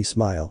and gloomy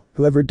smile,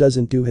 whoever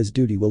doesn't do his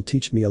duty will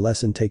teach me a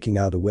lesson, taking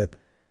out a whip.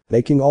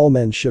 Making all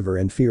men shiver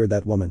and fear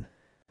that woman.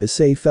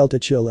 Issei felt a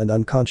chill and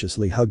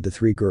unconsciously hugged the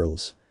three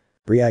girls.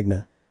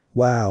 Driagna.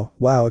 Wow,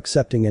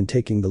 accepting and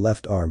taking the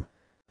left arm.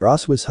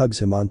 Roswis hugs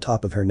him on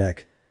top of her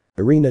neck.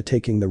 Irina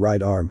taking the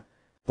right arm.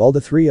 All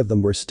the three of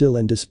them were still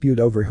in dispute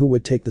over who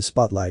would take the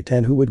spotlight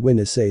and who would win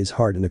Issei's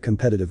heart in a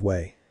competitive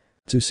way.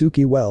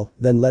 Tsusuki, well,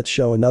 then let's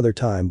show another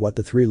time what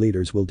the three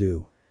leaders will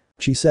do.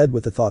 She said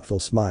with a thoughtful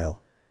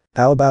smile.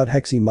 How about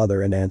Hexy?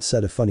 Mother and Aunt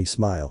said, a funny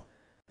smile.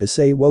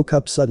 Issei woke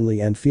up suddenly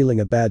and feeling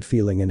a bad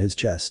feeling in his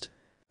chest.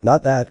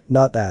 Not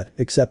that,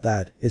 except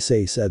that,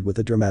 Issei said with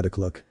a dramatic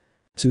look.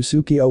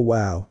 Tsusuki, oh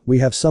wow, we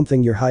have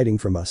something you're hiding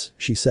from us,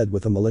 she said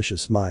with a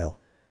malicious smile.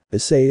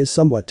 Issei is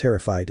somewhat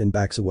terrified and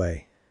backs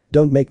away.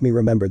 Don't make me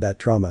remember that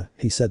trauma,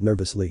 he said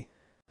nervously.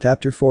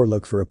 Chapter 4,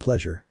 Look for a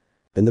Pleasure.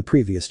 In the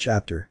previous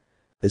chapter.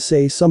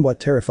 Issei somewhat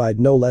terrified,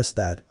 no less,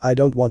 that I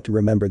don't want to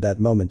remember that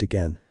moment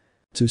again.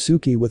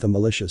 Tsusuki with a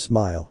malicious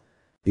smile.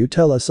 You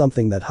tell us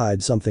something that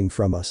hides something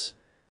from us.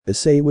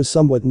 Issei was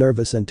somewhat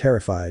nervous and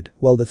terrified,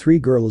 while the three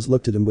girls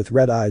looked at him with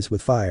red eyes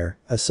with fire,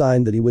 a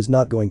sign that he was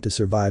not going to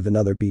survive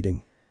another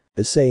beating.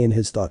 Issei in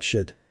his thought,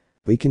 shit.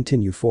 We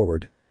continue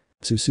forward.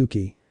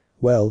 Tsusuki.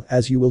 Well,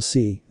 as you will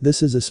see,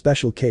 this is a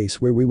special case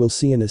where we will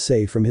see an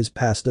Issei from his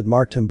past that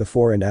marked him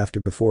before and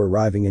after before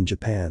arriving in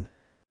Japan.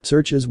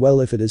 Search as well,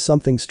 if it is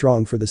something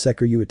strong for the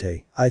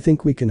Seekiryuutei, I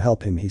think we can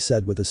help him, he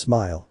said with a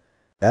smile.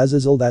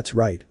 Azazel, that's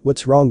right,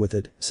 what's wrong with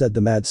it, said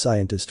the mad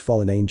scientist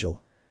fallen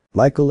angel.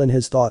 Michael in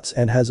his thoughts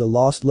and has a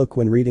lost look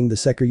when reading the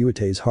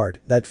Seekiryuutei's heart,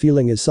 that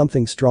feeling is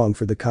something strong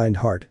for the kind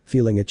heart,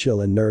 feeling a chill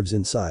and nerves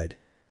inside.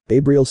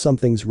 Gabriel,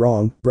 something's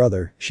wrong,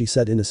 brother, she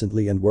said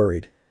innocently and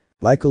worried.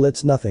 Michael,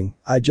 it's nothing,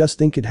 I just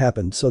think it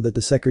happened so that the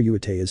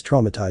Seekiryuutei is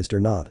traumatized or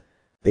not.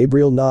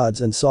 Gabriel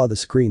nods and saw the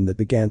screen that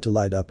began to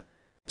light up.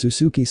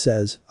 Tsusuki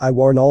says, I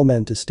warn all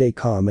men to stay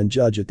calm and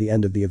judge at the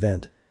end of the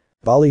event.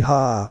 Volley,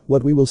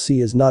 what we will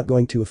see is not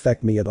going to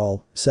affect me at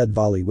all, said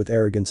Volley with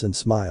arrogance and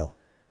smile.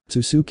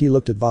 Tsusuki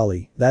looked at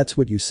Volley, that's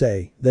what you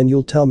say, then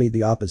you'll tell me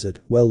the opposite,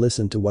 well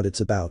listen to what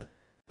it's about.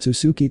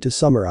 Tsusuki, to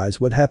summarize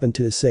what happened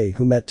to Issei,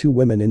 who met two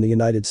women in the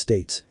United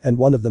States and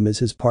one of them is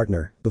his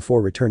partner,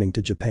 before returning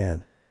to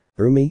Japan.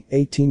 Rumi,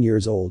 18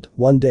 years old,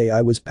 one day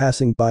I was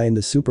passing by in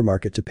the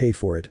supermarket to pay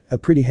for it, a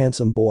pretty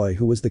handsome boy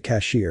who was the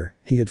cashier,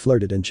 he had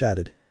flirted and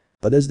chatted.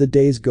 But as the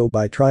days go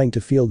by trying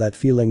to feel that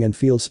feeling and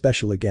feel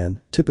special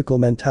again, typical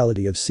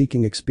mentality of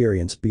seeking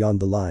experience beyond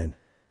the line.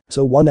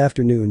 So one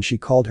afternoon she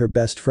called her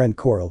best friend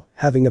Coral,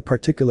 having a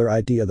particular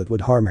idea that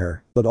would harm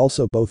her, but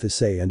also both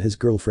Issei and his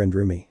girlfriend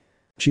Rumi.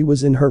 She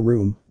was in her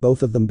room,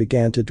 both of them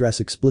began to dress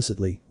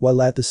explicitly,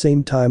 while at the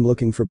same time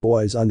looking for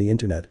boys on the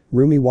internet.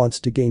 Rumi wants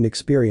to gain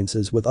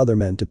experiences with other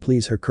men to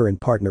please her current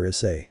partner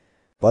Issei.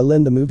 While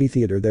in the movie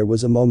theater there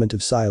was a moment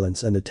of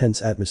silence and a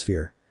tense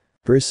atmosphere.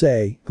 For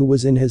Issei, who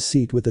was in his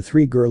seat with the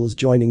three girls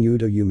joining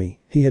Yudo Yumi,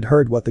 he had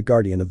heard what the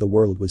guardian of the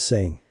world was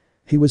saying.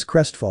 He was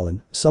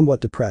crestfallen,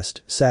 somewhat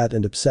depressed, sad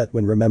and upset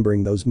when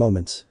remembering those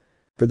moments.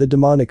 For the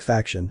demonic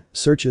faction,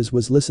 Searches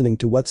was listening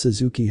to what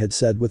Suzuki had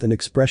said with an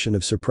expression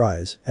of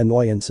surprise,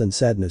 annoyance and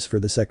sadness for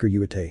the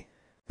Seekiryuutei.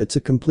 "It's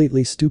a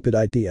completely stupid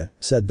idea,"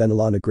 said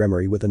Venelana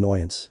Gremory with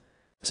annoyance.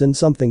 "Since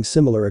something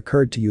similar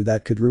occurred to you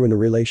that could ruin a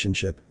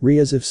relationship,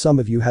 as if some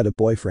of you had a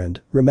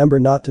boyfriend, remember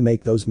not to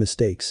make those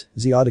mistakes,"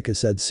 Zyodika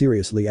said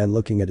seriously and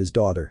looking at his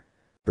daughter.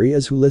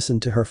 Rias who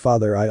listened to her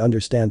father. "I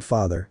understand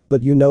father,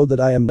 but you know that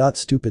I am not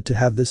stupid to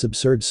have this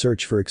absurd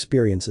search for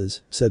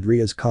experiences," said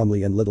Rias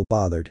calmly and little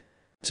bothered.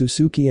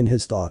 Suzuki in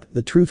his thought,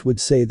 the truth would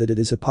say that it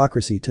is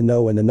hypocrisy to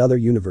know in another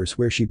universe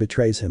where she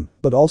betrays him,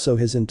 but also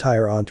his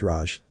entire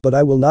entourage, but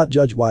I will not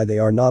judge why they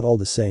are not all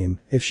the same.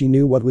 If she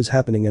knew what was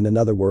happening in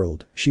another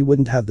world, she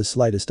wouldn't have the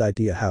slightest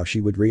idea how she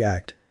would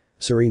react.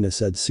 Serena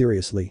said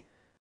seriously.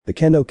 The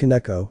Keno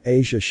Kaneko,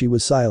 Asia. She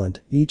was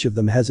silent. Each of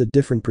them has a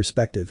different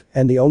perspective,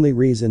 and the only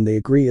reason they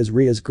agree is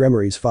Rias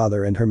Gremory's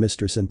father and her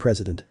mistress and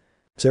president.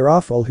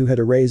 Serafal, who had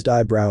a raised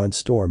eyebrow and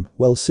storm,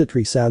 while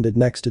Citri sounded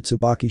next to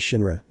Tsubaki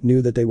Shinra,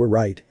 knew that they were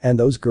right, and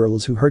those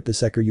girls who hurt the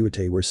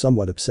Seekiryuutei were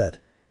somewhat upset.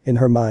 In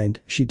her mind,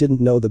 she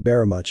didn't know the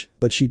bearer much,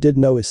 but she did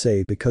know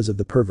Issei because of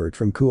the pervert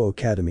from Kuo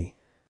Academy.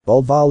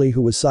 While Vali,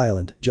 who was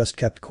silent, just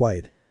kept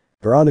quiet.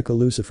 Veronica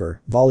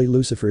Lucifer, Vali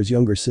Lucifer's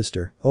younger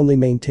sister, only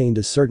maintained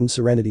a certain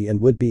serenity and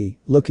would be,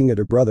 looking at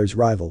her brother's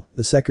rival,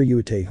 the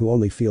Seekiryuutei who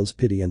only feels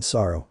pity and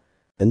sorrow.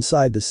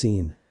 Inside the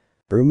scene.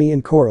 Rumi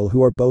and Coral,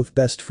 who are both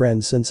best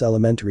friends since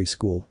elementary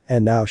school,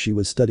 and now she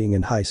was studying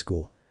in high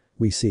school.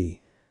 We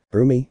see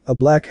Rumi, a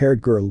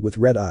black-haired girl with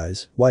red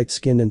eyes, white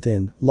skin and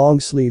thin,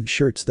 long-sleeved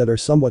shirts that are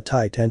somewhat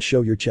tight and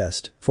show your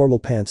chest, formal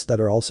pants that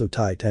are also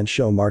tight and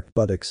show marked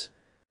buttocks.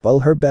 While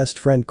her best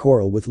friend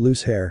Coral with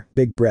loose hair,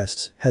 big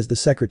breasts, has the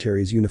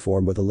secretary's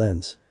uniform with a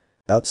lens.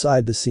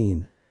 Outside the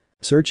scene.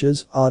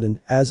 Searches, Auden,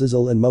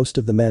 Azazel and most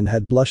of the men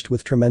had blushed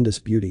with tremendous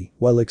beauty,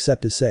 while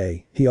except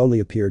Issei, he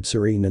only appeared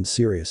serene and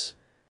serious.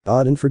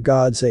 Auden, for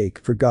God's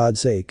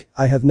sake,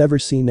 I have never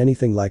seen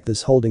anything like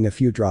this, holding a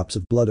few drops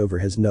of blood over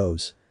his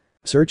nose.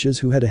 Searches,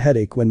 who had a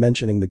headache when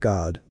mentioning the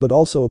god, but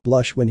also a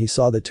blush when he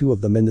saw the two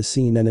of them in the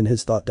scene, and in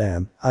his thought,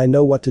 damn, I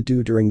know what to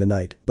do during the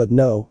night, but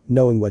no,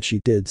 knowing what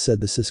she did,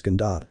 said the Siskin.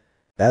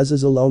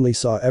 Azazel only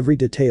saw every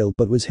detail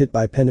but was hit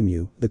by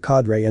Penemu, the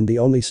cadre and the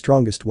only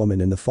strongest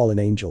woman in the fallen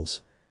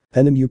angels.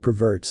 Penemu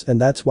perverts, and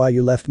that's why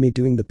you left me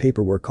doing the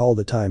paperwork all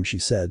the time, she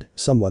said,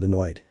 somewhat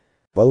annoyed.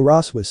 While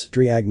Roswis,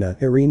 Driagna,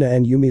 Irina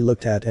and Yumi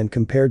looked at and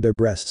compared their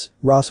breasts,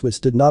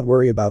 Roswis did not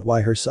worry about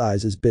why her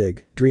size is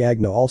big,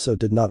 Driagna also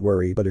did not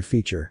worry about her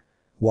feature.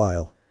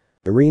 While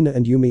Irina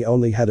and Yumi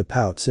only had a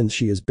pout since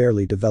she is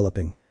barely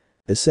developing.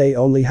 Issei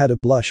only had a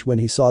blush when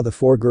he saw the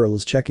four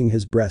girls checking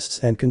his breasts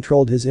and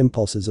controlled his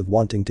impulses of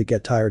wanting to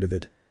get tired of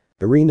it.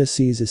 Irina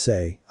sees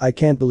Issei. I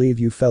can't believe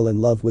you fell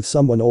in love with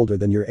someone older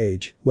than your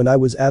age, when I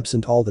was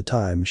absent all the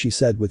time, she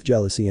said with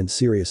jealousy and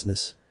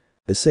seriousness.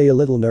 Issei a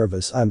little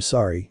nervous, I'm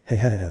sorry,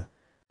 hehehe.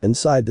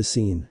 Inside the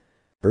scene.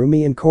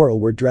 Rumi and Coral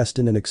were dressed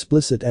in an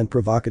explicit and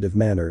provocative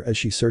manner as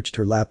she searched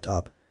her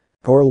laptop.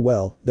 Coral,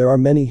 well, there are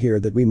many here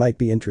that we might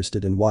be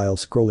interested in while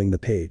scrolling the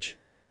page.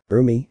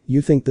 Rumi,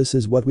 you think this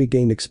is what we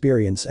gain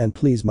experience and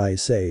please my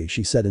Issei,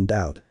 she said in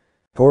doubt.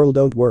 Coral,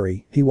 don't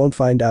worry, he won't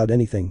find out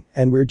anything,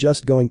 and we're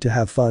just going to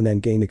have fun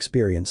and gain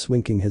experience,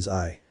 winking his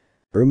eye.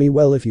 Rumi,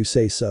 well if you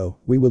say so,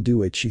 we will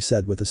do it, she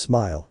said with a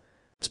smile.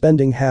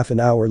 Spending half an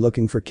hour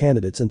looking for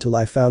candidates until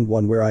I found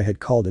one where I had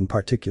called in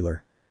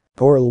particular.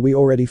 Coral, we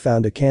already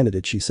found a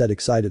candidate, she said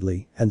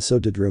excitedly, and so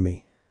did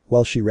Rumi.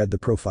 While she read the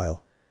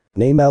profile.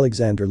 Name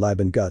Alexander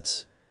Liban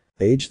Guts.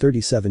 Age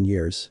 37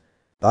 years.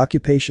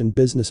 Occupation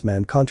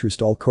businessman,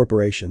 Contrustall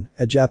Corporation,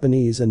 a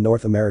Japanese and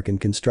North American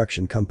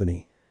construction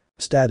company.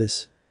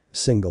 Status.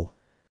 Single.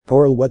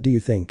 Coral, what do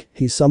you think?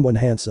 He's someone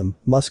handsome,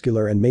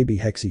 muscular and maybe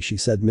hexy, she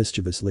said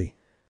mischievously.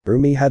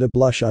 Rumi had a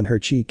blush on her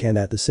cheek and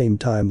at the same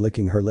time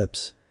licking her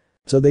lips.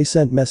 So they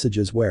sent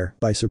messages where,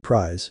 by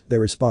surprise, they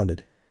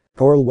responded.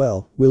 Coral,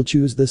 well, we'll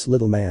choose this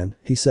little man,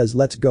 he says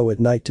let's go at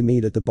night to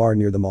meet at the bar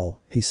near the mall,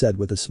 he said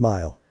with a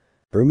smile.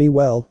 Rumi,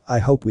 well, I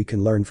hope we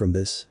can learn from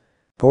this.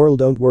 Coral,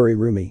 don't worry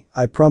Rumi,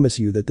 I promise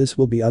you that this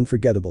will be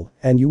unforgettable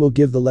and you will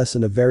give the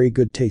lesson a very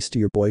good taste to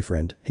your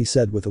boyfriend, he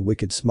said with a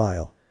wicked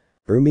smile.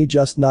 Rumi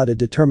just nodded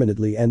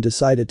determinedly and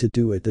decided to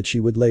do it that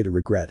she would later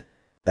regret.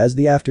 As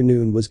the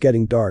afternoon was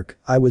getting dark,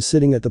 I was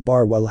sitting at the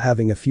bar while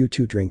having a few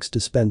drinks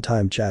to spend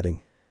time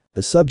chatting.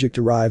 The subject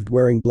arrived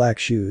wearing black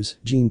shoes,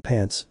 jean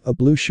pants, a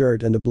blue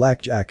shirt and a black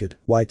jacket,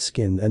 white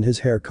skin and his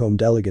hair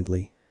combed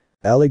elegantly.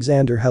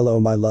 Alexander, hello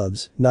my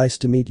loves, nice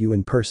to meet you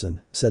in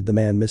person, said the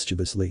man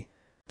mischievously.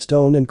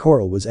 Stone and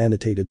Coral was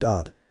annotated.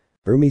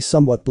 Rumi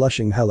somewhat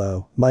blushing,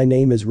 hello, my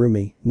name is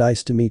Rumi,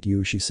 nice to meet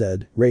you, she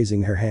said,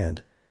 raising her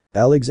hand.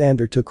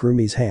 Alexander took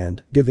Rumi's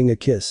hand, giving a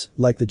kiss,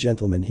 like the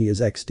gentleman he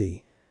is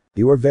XD.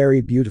 You are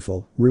very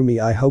beautiful, Rumi,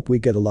 I hope we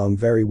get along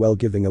very well,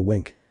 giving a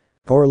wink.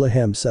 Coral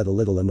ahem, said a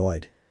little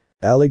annoyed.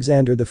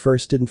 Alexander the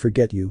First didn't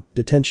forget you,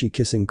 Detenshi,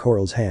 kissing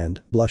Coral's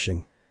hand,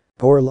 blushing.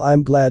 Coral,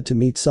 I'm glad to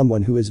meet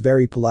someone who is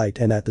very polite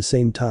and at the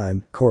same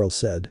time, Coral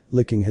said,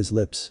 licking his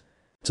lips.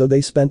 So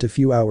they spent a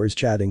few hours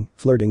chatting,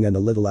 flirting and a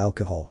little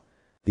alcohol.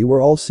 They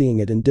were all seeing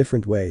it in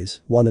different ways,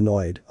 one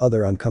annoyed,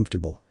 other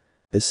uncomfortable.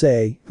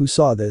 Issei, who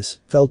saw this,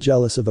 felt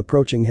jealous of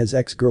approaching his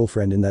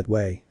ex-girlfriend in that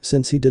way,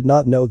 since he did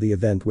not know the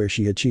event where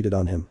she had cheated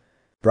on him.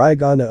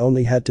 Brigana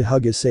only had to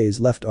hug Issei's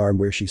left arm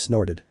where she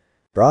snorted.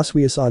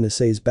 Roswius on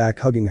Issei's back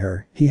hugging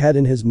her, he had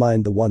in his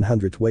mind the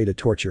 100th way to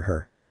torture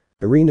her.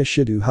 Irina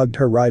Shidu hugged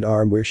her right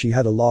arm where she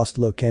had a lost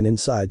look and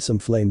inside some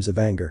flames of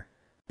anger.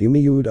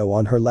 Yumi Udo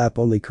on her lap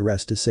only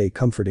caressed Issei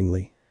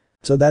comfortingly.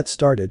 So that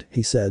started,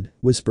 he said,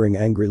 whispering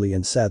angrily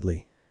and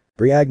sadly.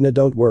 Briagna,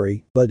 don't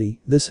worry,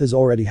 buddy, this has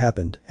already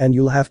happened and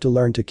you'll have to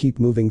learn to keep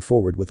moving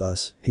forward with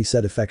us, he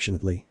said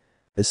affectionately.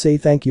 Issei,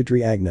 thank you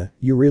Briagna,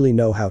 you really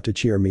know how to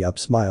cheer me up,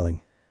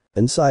 smiling.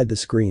 Inside the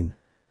screen.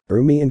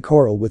 Rumi and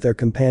Coral with their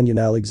companion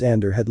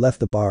Alexander had left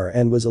the bar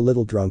and was a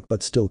little drunk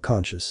but still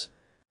conscious.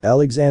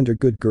 Alexander,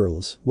 good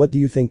girls, what do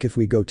you think if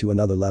we go to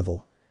another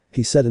level?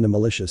 He said in a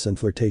malicious and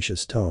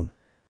flirtatious tone.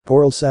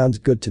 Coral, sounds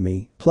good to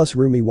me, plus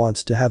Rumi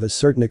wants to have a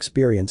certain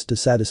experience to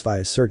satisfy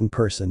a certain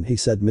person, he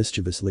said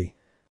mischievously.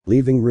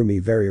 Leaving Rumi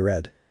very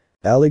red.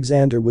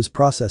 Alexander was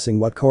processing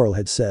what Coral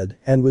had said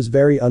and was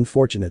very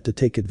unfortunate to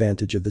take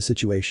advantage of the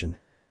situation.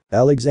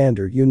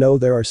 Alexander, you know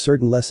there are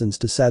certain lessons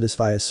to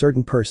satisfy a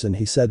certain person,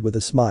 he said with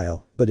a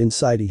smile, but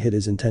inside he hid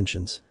his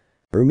intentions.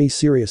 Rumi,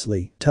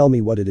 seriously, tell me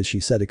what it is, she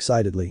said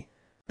excitedly.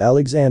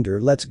 Alexander,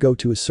 let's go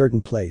to a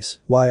certain place,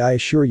 why I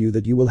assure you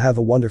that you will have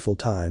a wonderful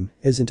time,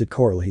 isn't it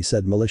Coral, he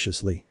said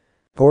maliciously.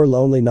 Coral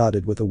only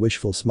nodded with a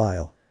wishful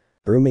smile.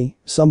 Rumi,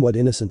 somewhat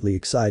innocently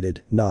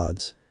excited,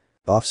 nods.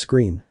 Off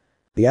screen.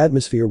 The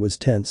atmosphere was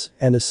tense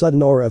and a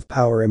sudden aura of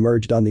power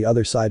emerged on the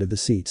other side of the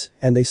seats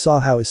and they saw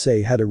how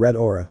Issei had a red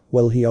aura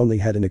while he only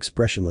had an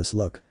expressionless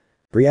look.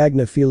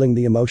 Briagna feeling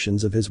the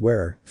emotions of his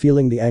wearer,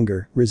 feeling the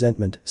anger,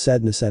 resentment,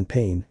 sadness and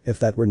pain, if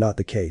that were not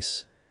the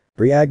case.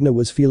 Briagna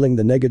was feeling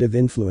the negative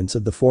influence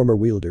of the former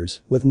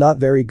wielders with not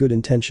very good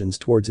intentions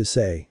towards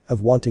Issei,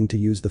 of wanting to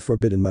use the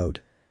forbidden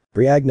mode.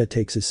 Briagna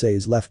takes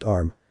Issei's left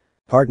arm.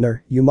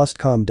 Partner, you must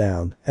calm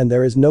down, and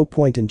there is no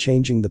point in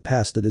changing the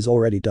past that is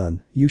already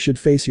done, you should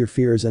face your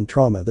fears and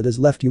trauma that has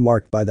left you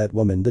marked by that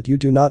woman that you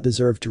do not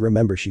deserve to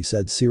remember, she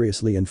said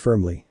seriously and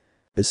firmly.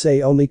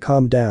 Issei only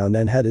calmed down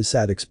and had his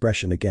sad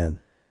expression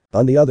again.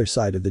 On the other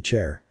side of the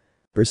chair.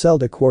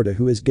 Griselda Quarta,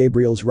 who is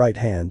Gabriel's right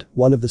hand,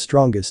 one of the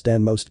strongest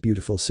and most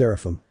beautiful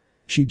seraphim.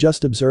 She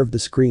just observed the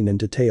screen in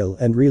detail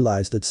and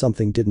realized that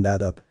something didn't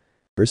add up.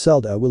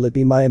 Griselda, will it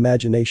be my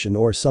imagination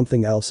or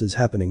something else is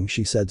happening,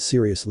 she said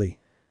seriously.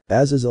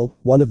 Azazel,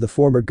 one of the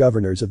former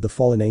governors of the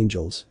fallen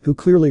angels, who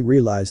clearly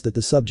realized that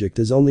the subject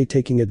is only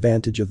taking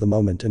advantage of the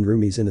moment and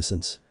Rumi's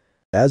innocence.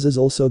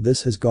 Azazel, so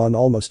this has gone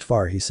almost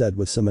far, he said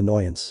with some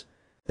annoyance.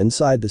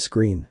 Inside the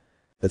screen.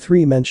 The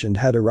three mentioned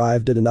had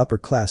arrived at an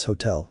upper-class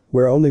hotel,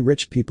 where only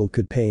rich people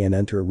could pay and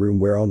enter a room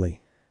where only.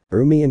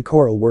 Rumi and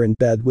Coral were in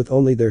bed with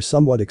only their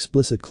somewhat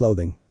explicit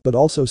clothing, but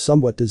also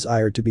somewhat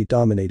desired to be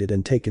dominated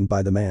and taken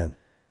by the man.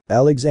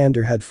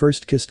 Alexander had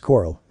first kissed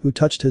Coral, who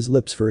touched his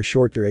lips for a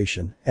short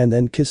duration, and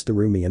then kissed the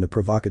Rumi in a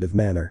provocative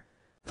manner.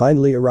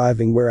 Finally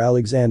arriving where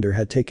Alexander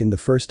had taken the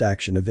first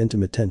action of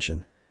intimate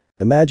tension.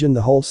 Imagine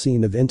the whole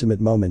scene of intimate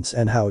moments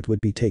and how it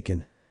would be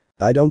taken.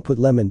 I don't put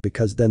lemon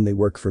because then they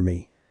work for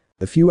me.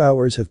 A few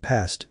hours have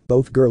passed,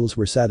 both girls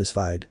were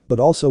satisfied, but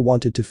also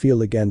wanted to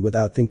feel again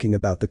without thinking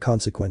about the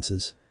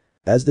consequences.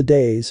 As the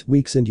days,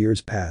 weeks and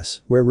years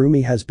pass, where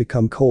Rumi has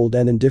become cold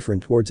and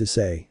indifferent towards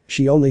Issei,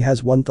 she only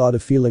has one thought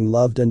of feeling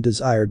loved and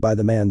desired by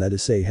the man that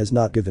Issei has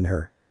not given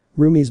her.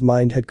 Rumi's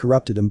mind had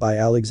corrupted him by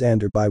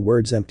Alexander by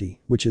words empty,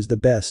 which is the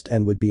best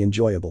and would be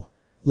enjoyable.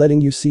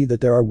 Letting you see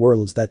that there are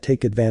worlds that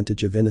take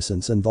advantage of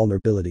innocence and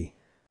vulnerability.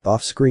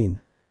 Off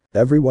screen.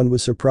 Everyone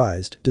was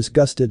surprised,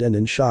 disgusted and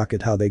in shock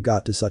at how they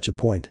got to such a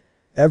point.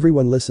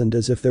 Everyone listened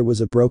as if there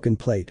was a broken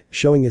plate,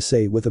 showing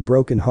Issei with a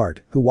broken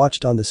heart, who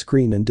watched on the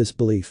screen in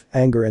disbelief,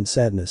 anger and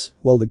sadness,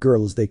 while the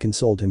girls they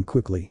consoled him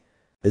quickly.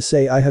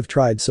 Issei, I have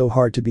tried so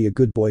hard to be a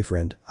good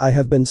boyfriend, I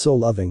have been so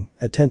loving,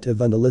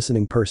 attentive and a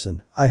listening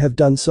person, I have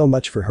done so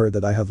much for her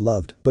that I have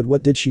loved, but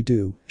what did she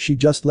do? She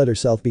just let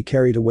herself be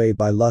carried away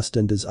by lust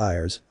and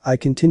desires. I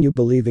continue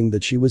believing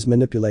that she was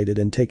manipulated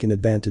and taken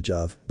advantage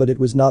of, but it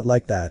was not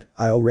like that,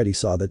 I already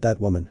saw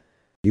that woman.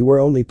 You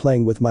were only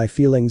playing with my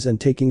feelings and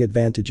taking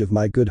advantage of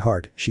my good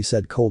heart, she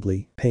said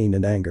coldly, pain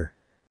and anger.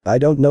 I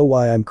don't know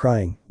why I'm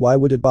crying, why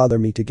would it bother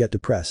me to get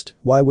depressed,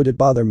 why would it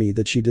bother me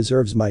that she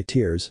deserves my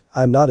tears,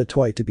 I'm not a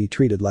toy to be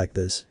treated like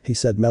this, he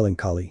said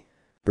melancholy.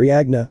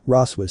 Briagna,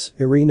 Roswis,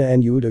 Irina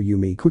and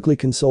Yumi quickly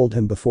consoled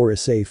him before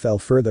Issei fell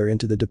further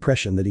into the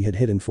depression that he had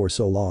hidden for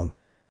so long.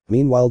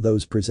 Meanwhile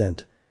those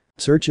present.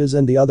 Searches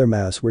and the other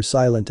mass were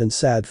silent and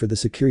sad for the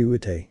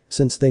Seekiryuutei,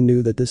 since they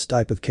knew that this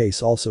type of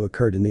case also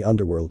occurred in the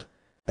underworld.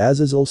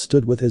 Azazel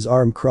stood with his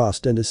arm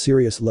crossed and a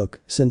serious look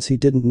since he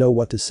didn't know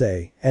what to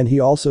say and he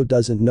also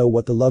doesn't know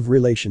what the love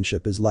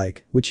relationship is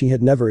like, which he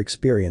had never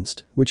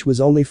experienced, which was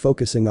only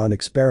focusing on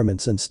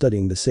experiments and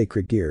studying the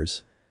sacred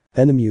gears.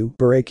 Enemu,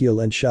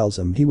 Barakiel and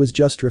Shalzam he was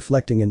just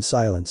reflecting in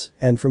silence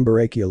and from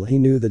Barakiel he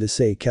knew that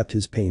Issei kept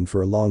his pain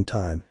for a long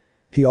time.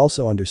 He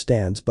also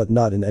understands but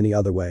not in any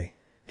other way.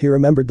 He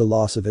remembered the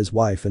loss of his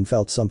wife and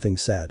felt something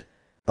sad.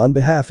 On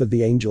behalf of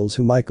the angels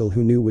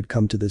who knew would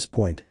come to this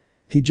point.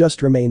 He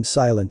just remained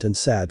silent and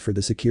sad for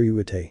the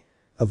Seekiryuutei.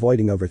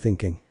 Avoiding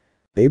overthinking.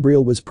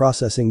 Gabriel was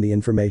processing the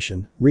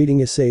information, reading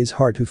Issei's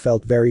heart who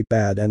felt very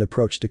bad and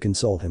approached to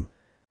console him.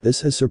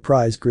 This has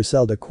surprised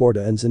Griselda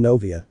Corda and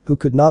Zenobia, who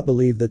could not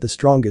believe that the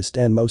strongest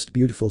and most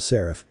beautiful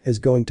seraph is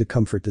going to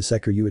comfort the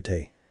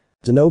Seekiryuutei.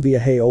 Zenobia,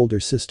 hey older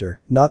sister,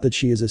 not that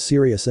she is a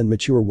serious and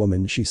mature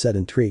woman, she said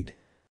intrigued.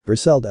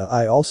 Griselda,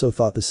 I also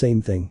thought the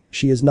same thing,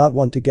 she is not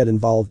one to get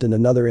involved in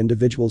another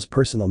individual's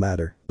personal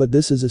matter, but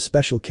this is a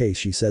special case,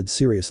 she said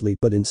seriously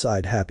but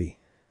inside happy.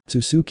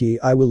 Tsusuke,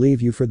 I will leave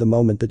you for the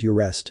moment that you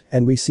rest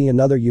and we see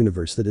another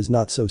universe that is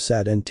not so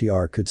sad,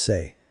 NTR could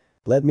say.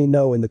 Let me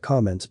know in the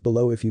comments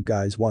below if you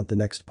guys want the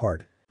next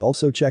part.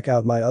 Also check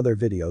out my other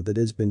video that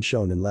has been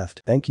shown and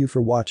left. Thank you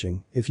for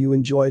watching. If you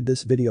enjoyed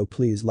this video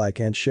please like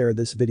and share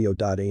this video.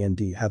 And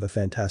have a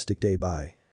fantastic day. Bye.